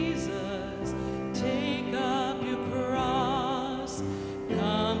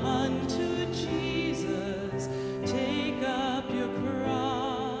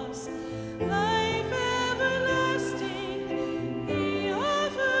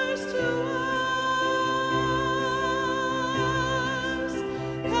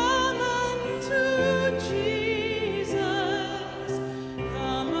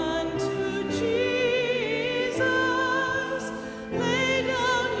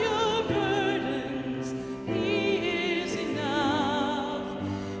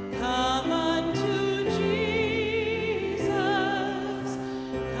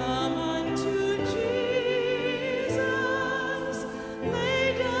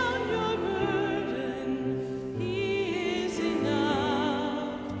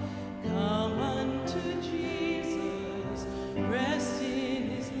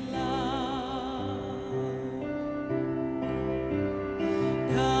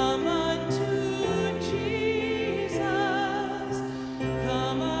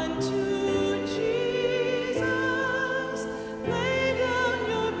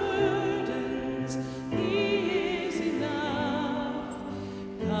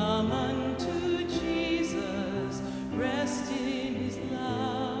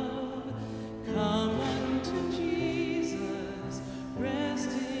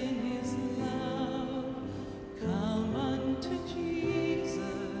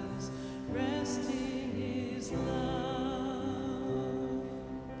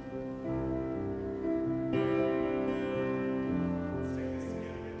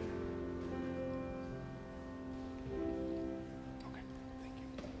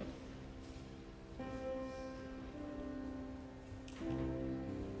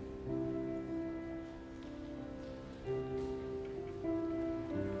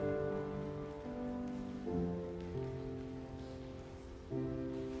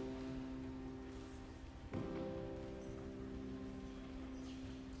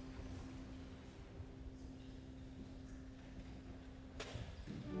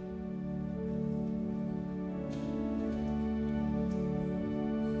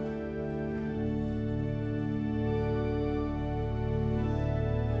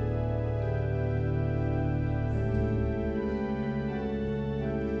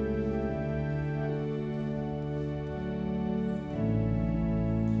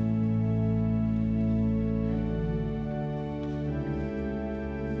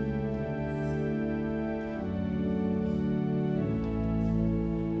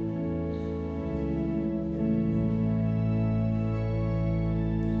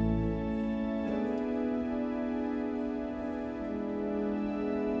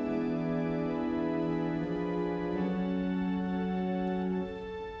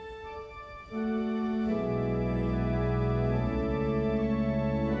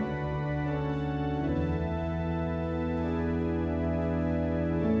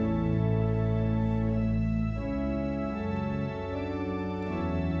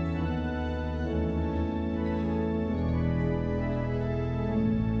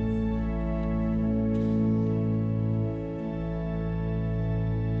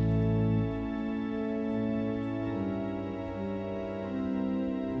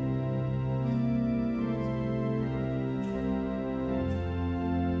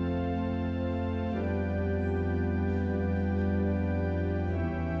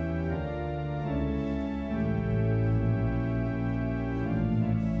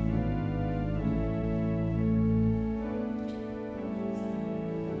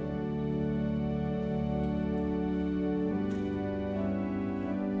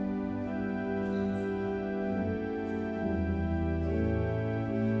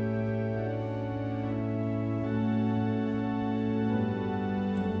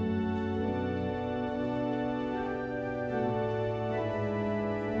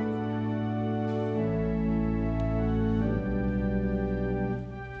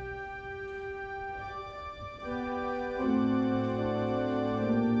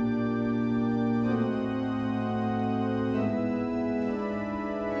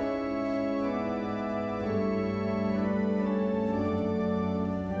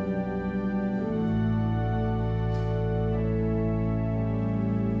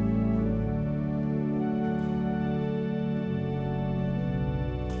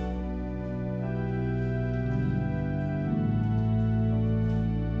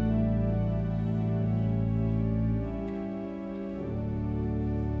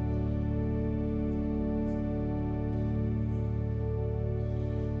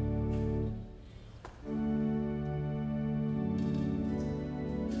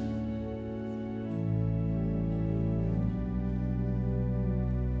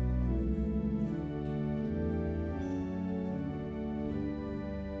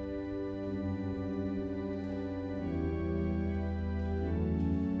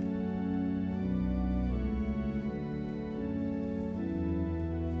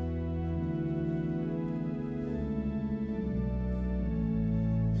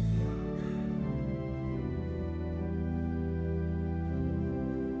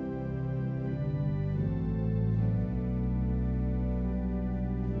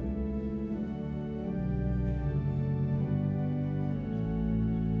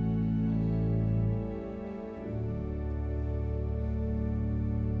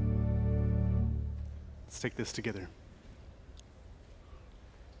 Let's take this together.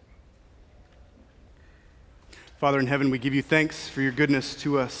 Father in heaven, we give you thanks for your goodness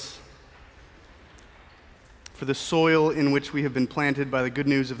to us, for the soil in which we have been planted by the good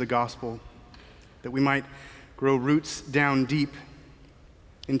news of the gospel, that we might grow roots down deep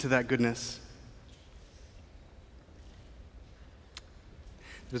into that goodness.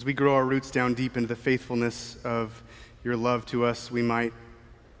 As we grow our roots down deep into the faithfulness of your love to us, we might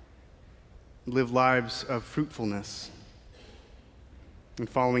live lives of fruitfulness and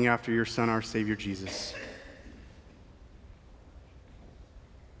following after your Son, our Savior, Jesus.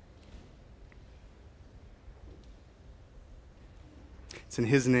 It's in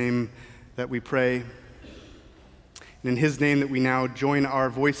his name that we pray, and in his name that we now join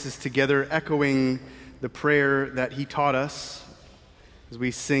our voices together, echoing the prayer that he taught us as we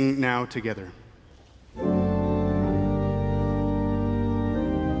sing now together.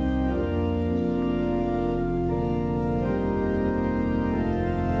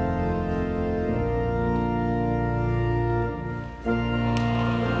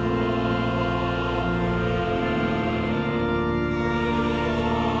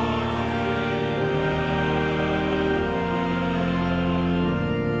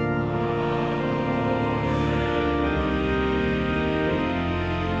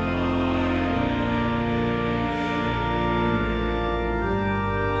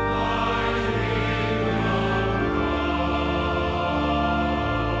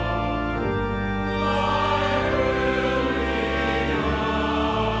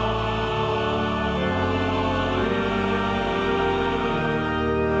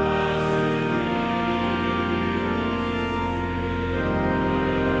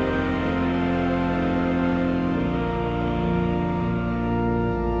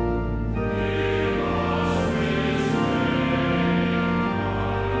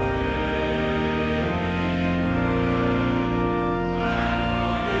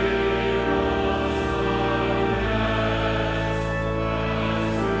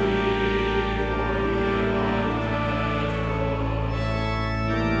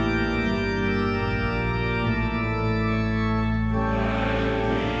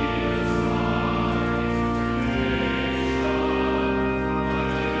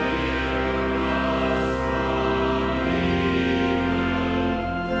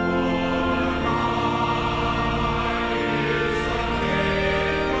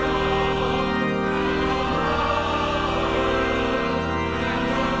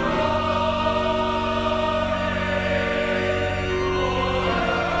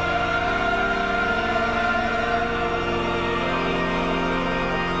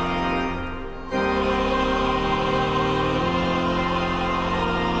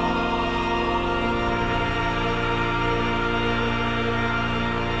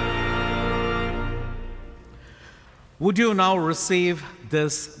 Would you now receive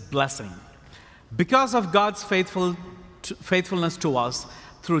this blessing? Because of God's faithfulness to us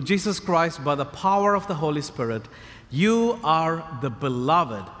through Jesus Christ by the power of the Holy Spirit, you are the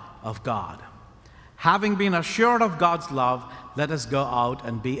beloved of God. Having been assured of God's love, let us go out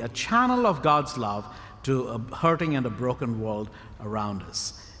and be a channel of God's love to a hurting and a broken world around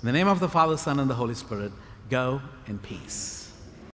us. In the name of the Father, Son, and the Holy Spirit, go in peace.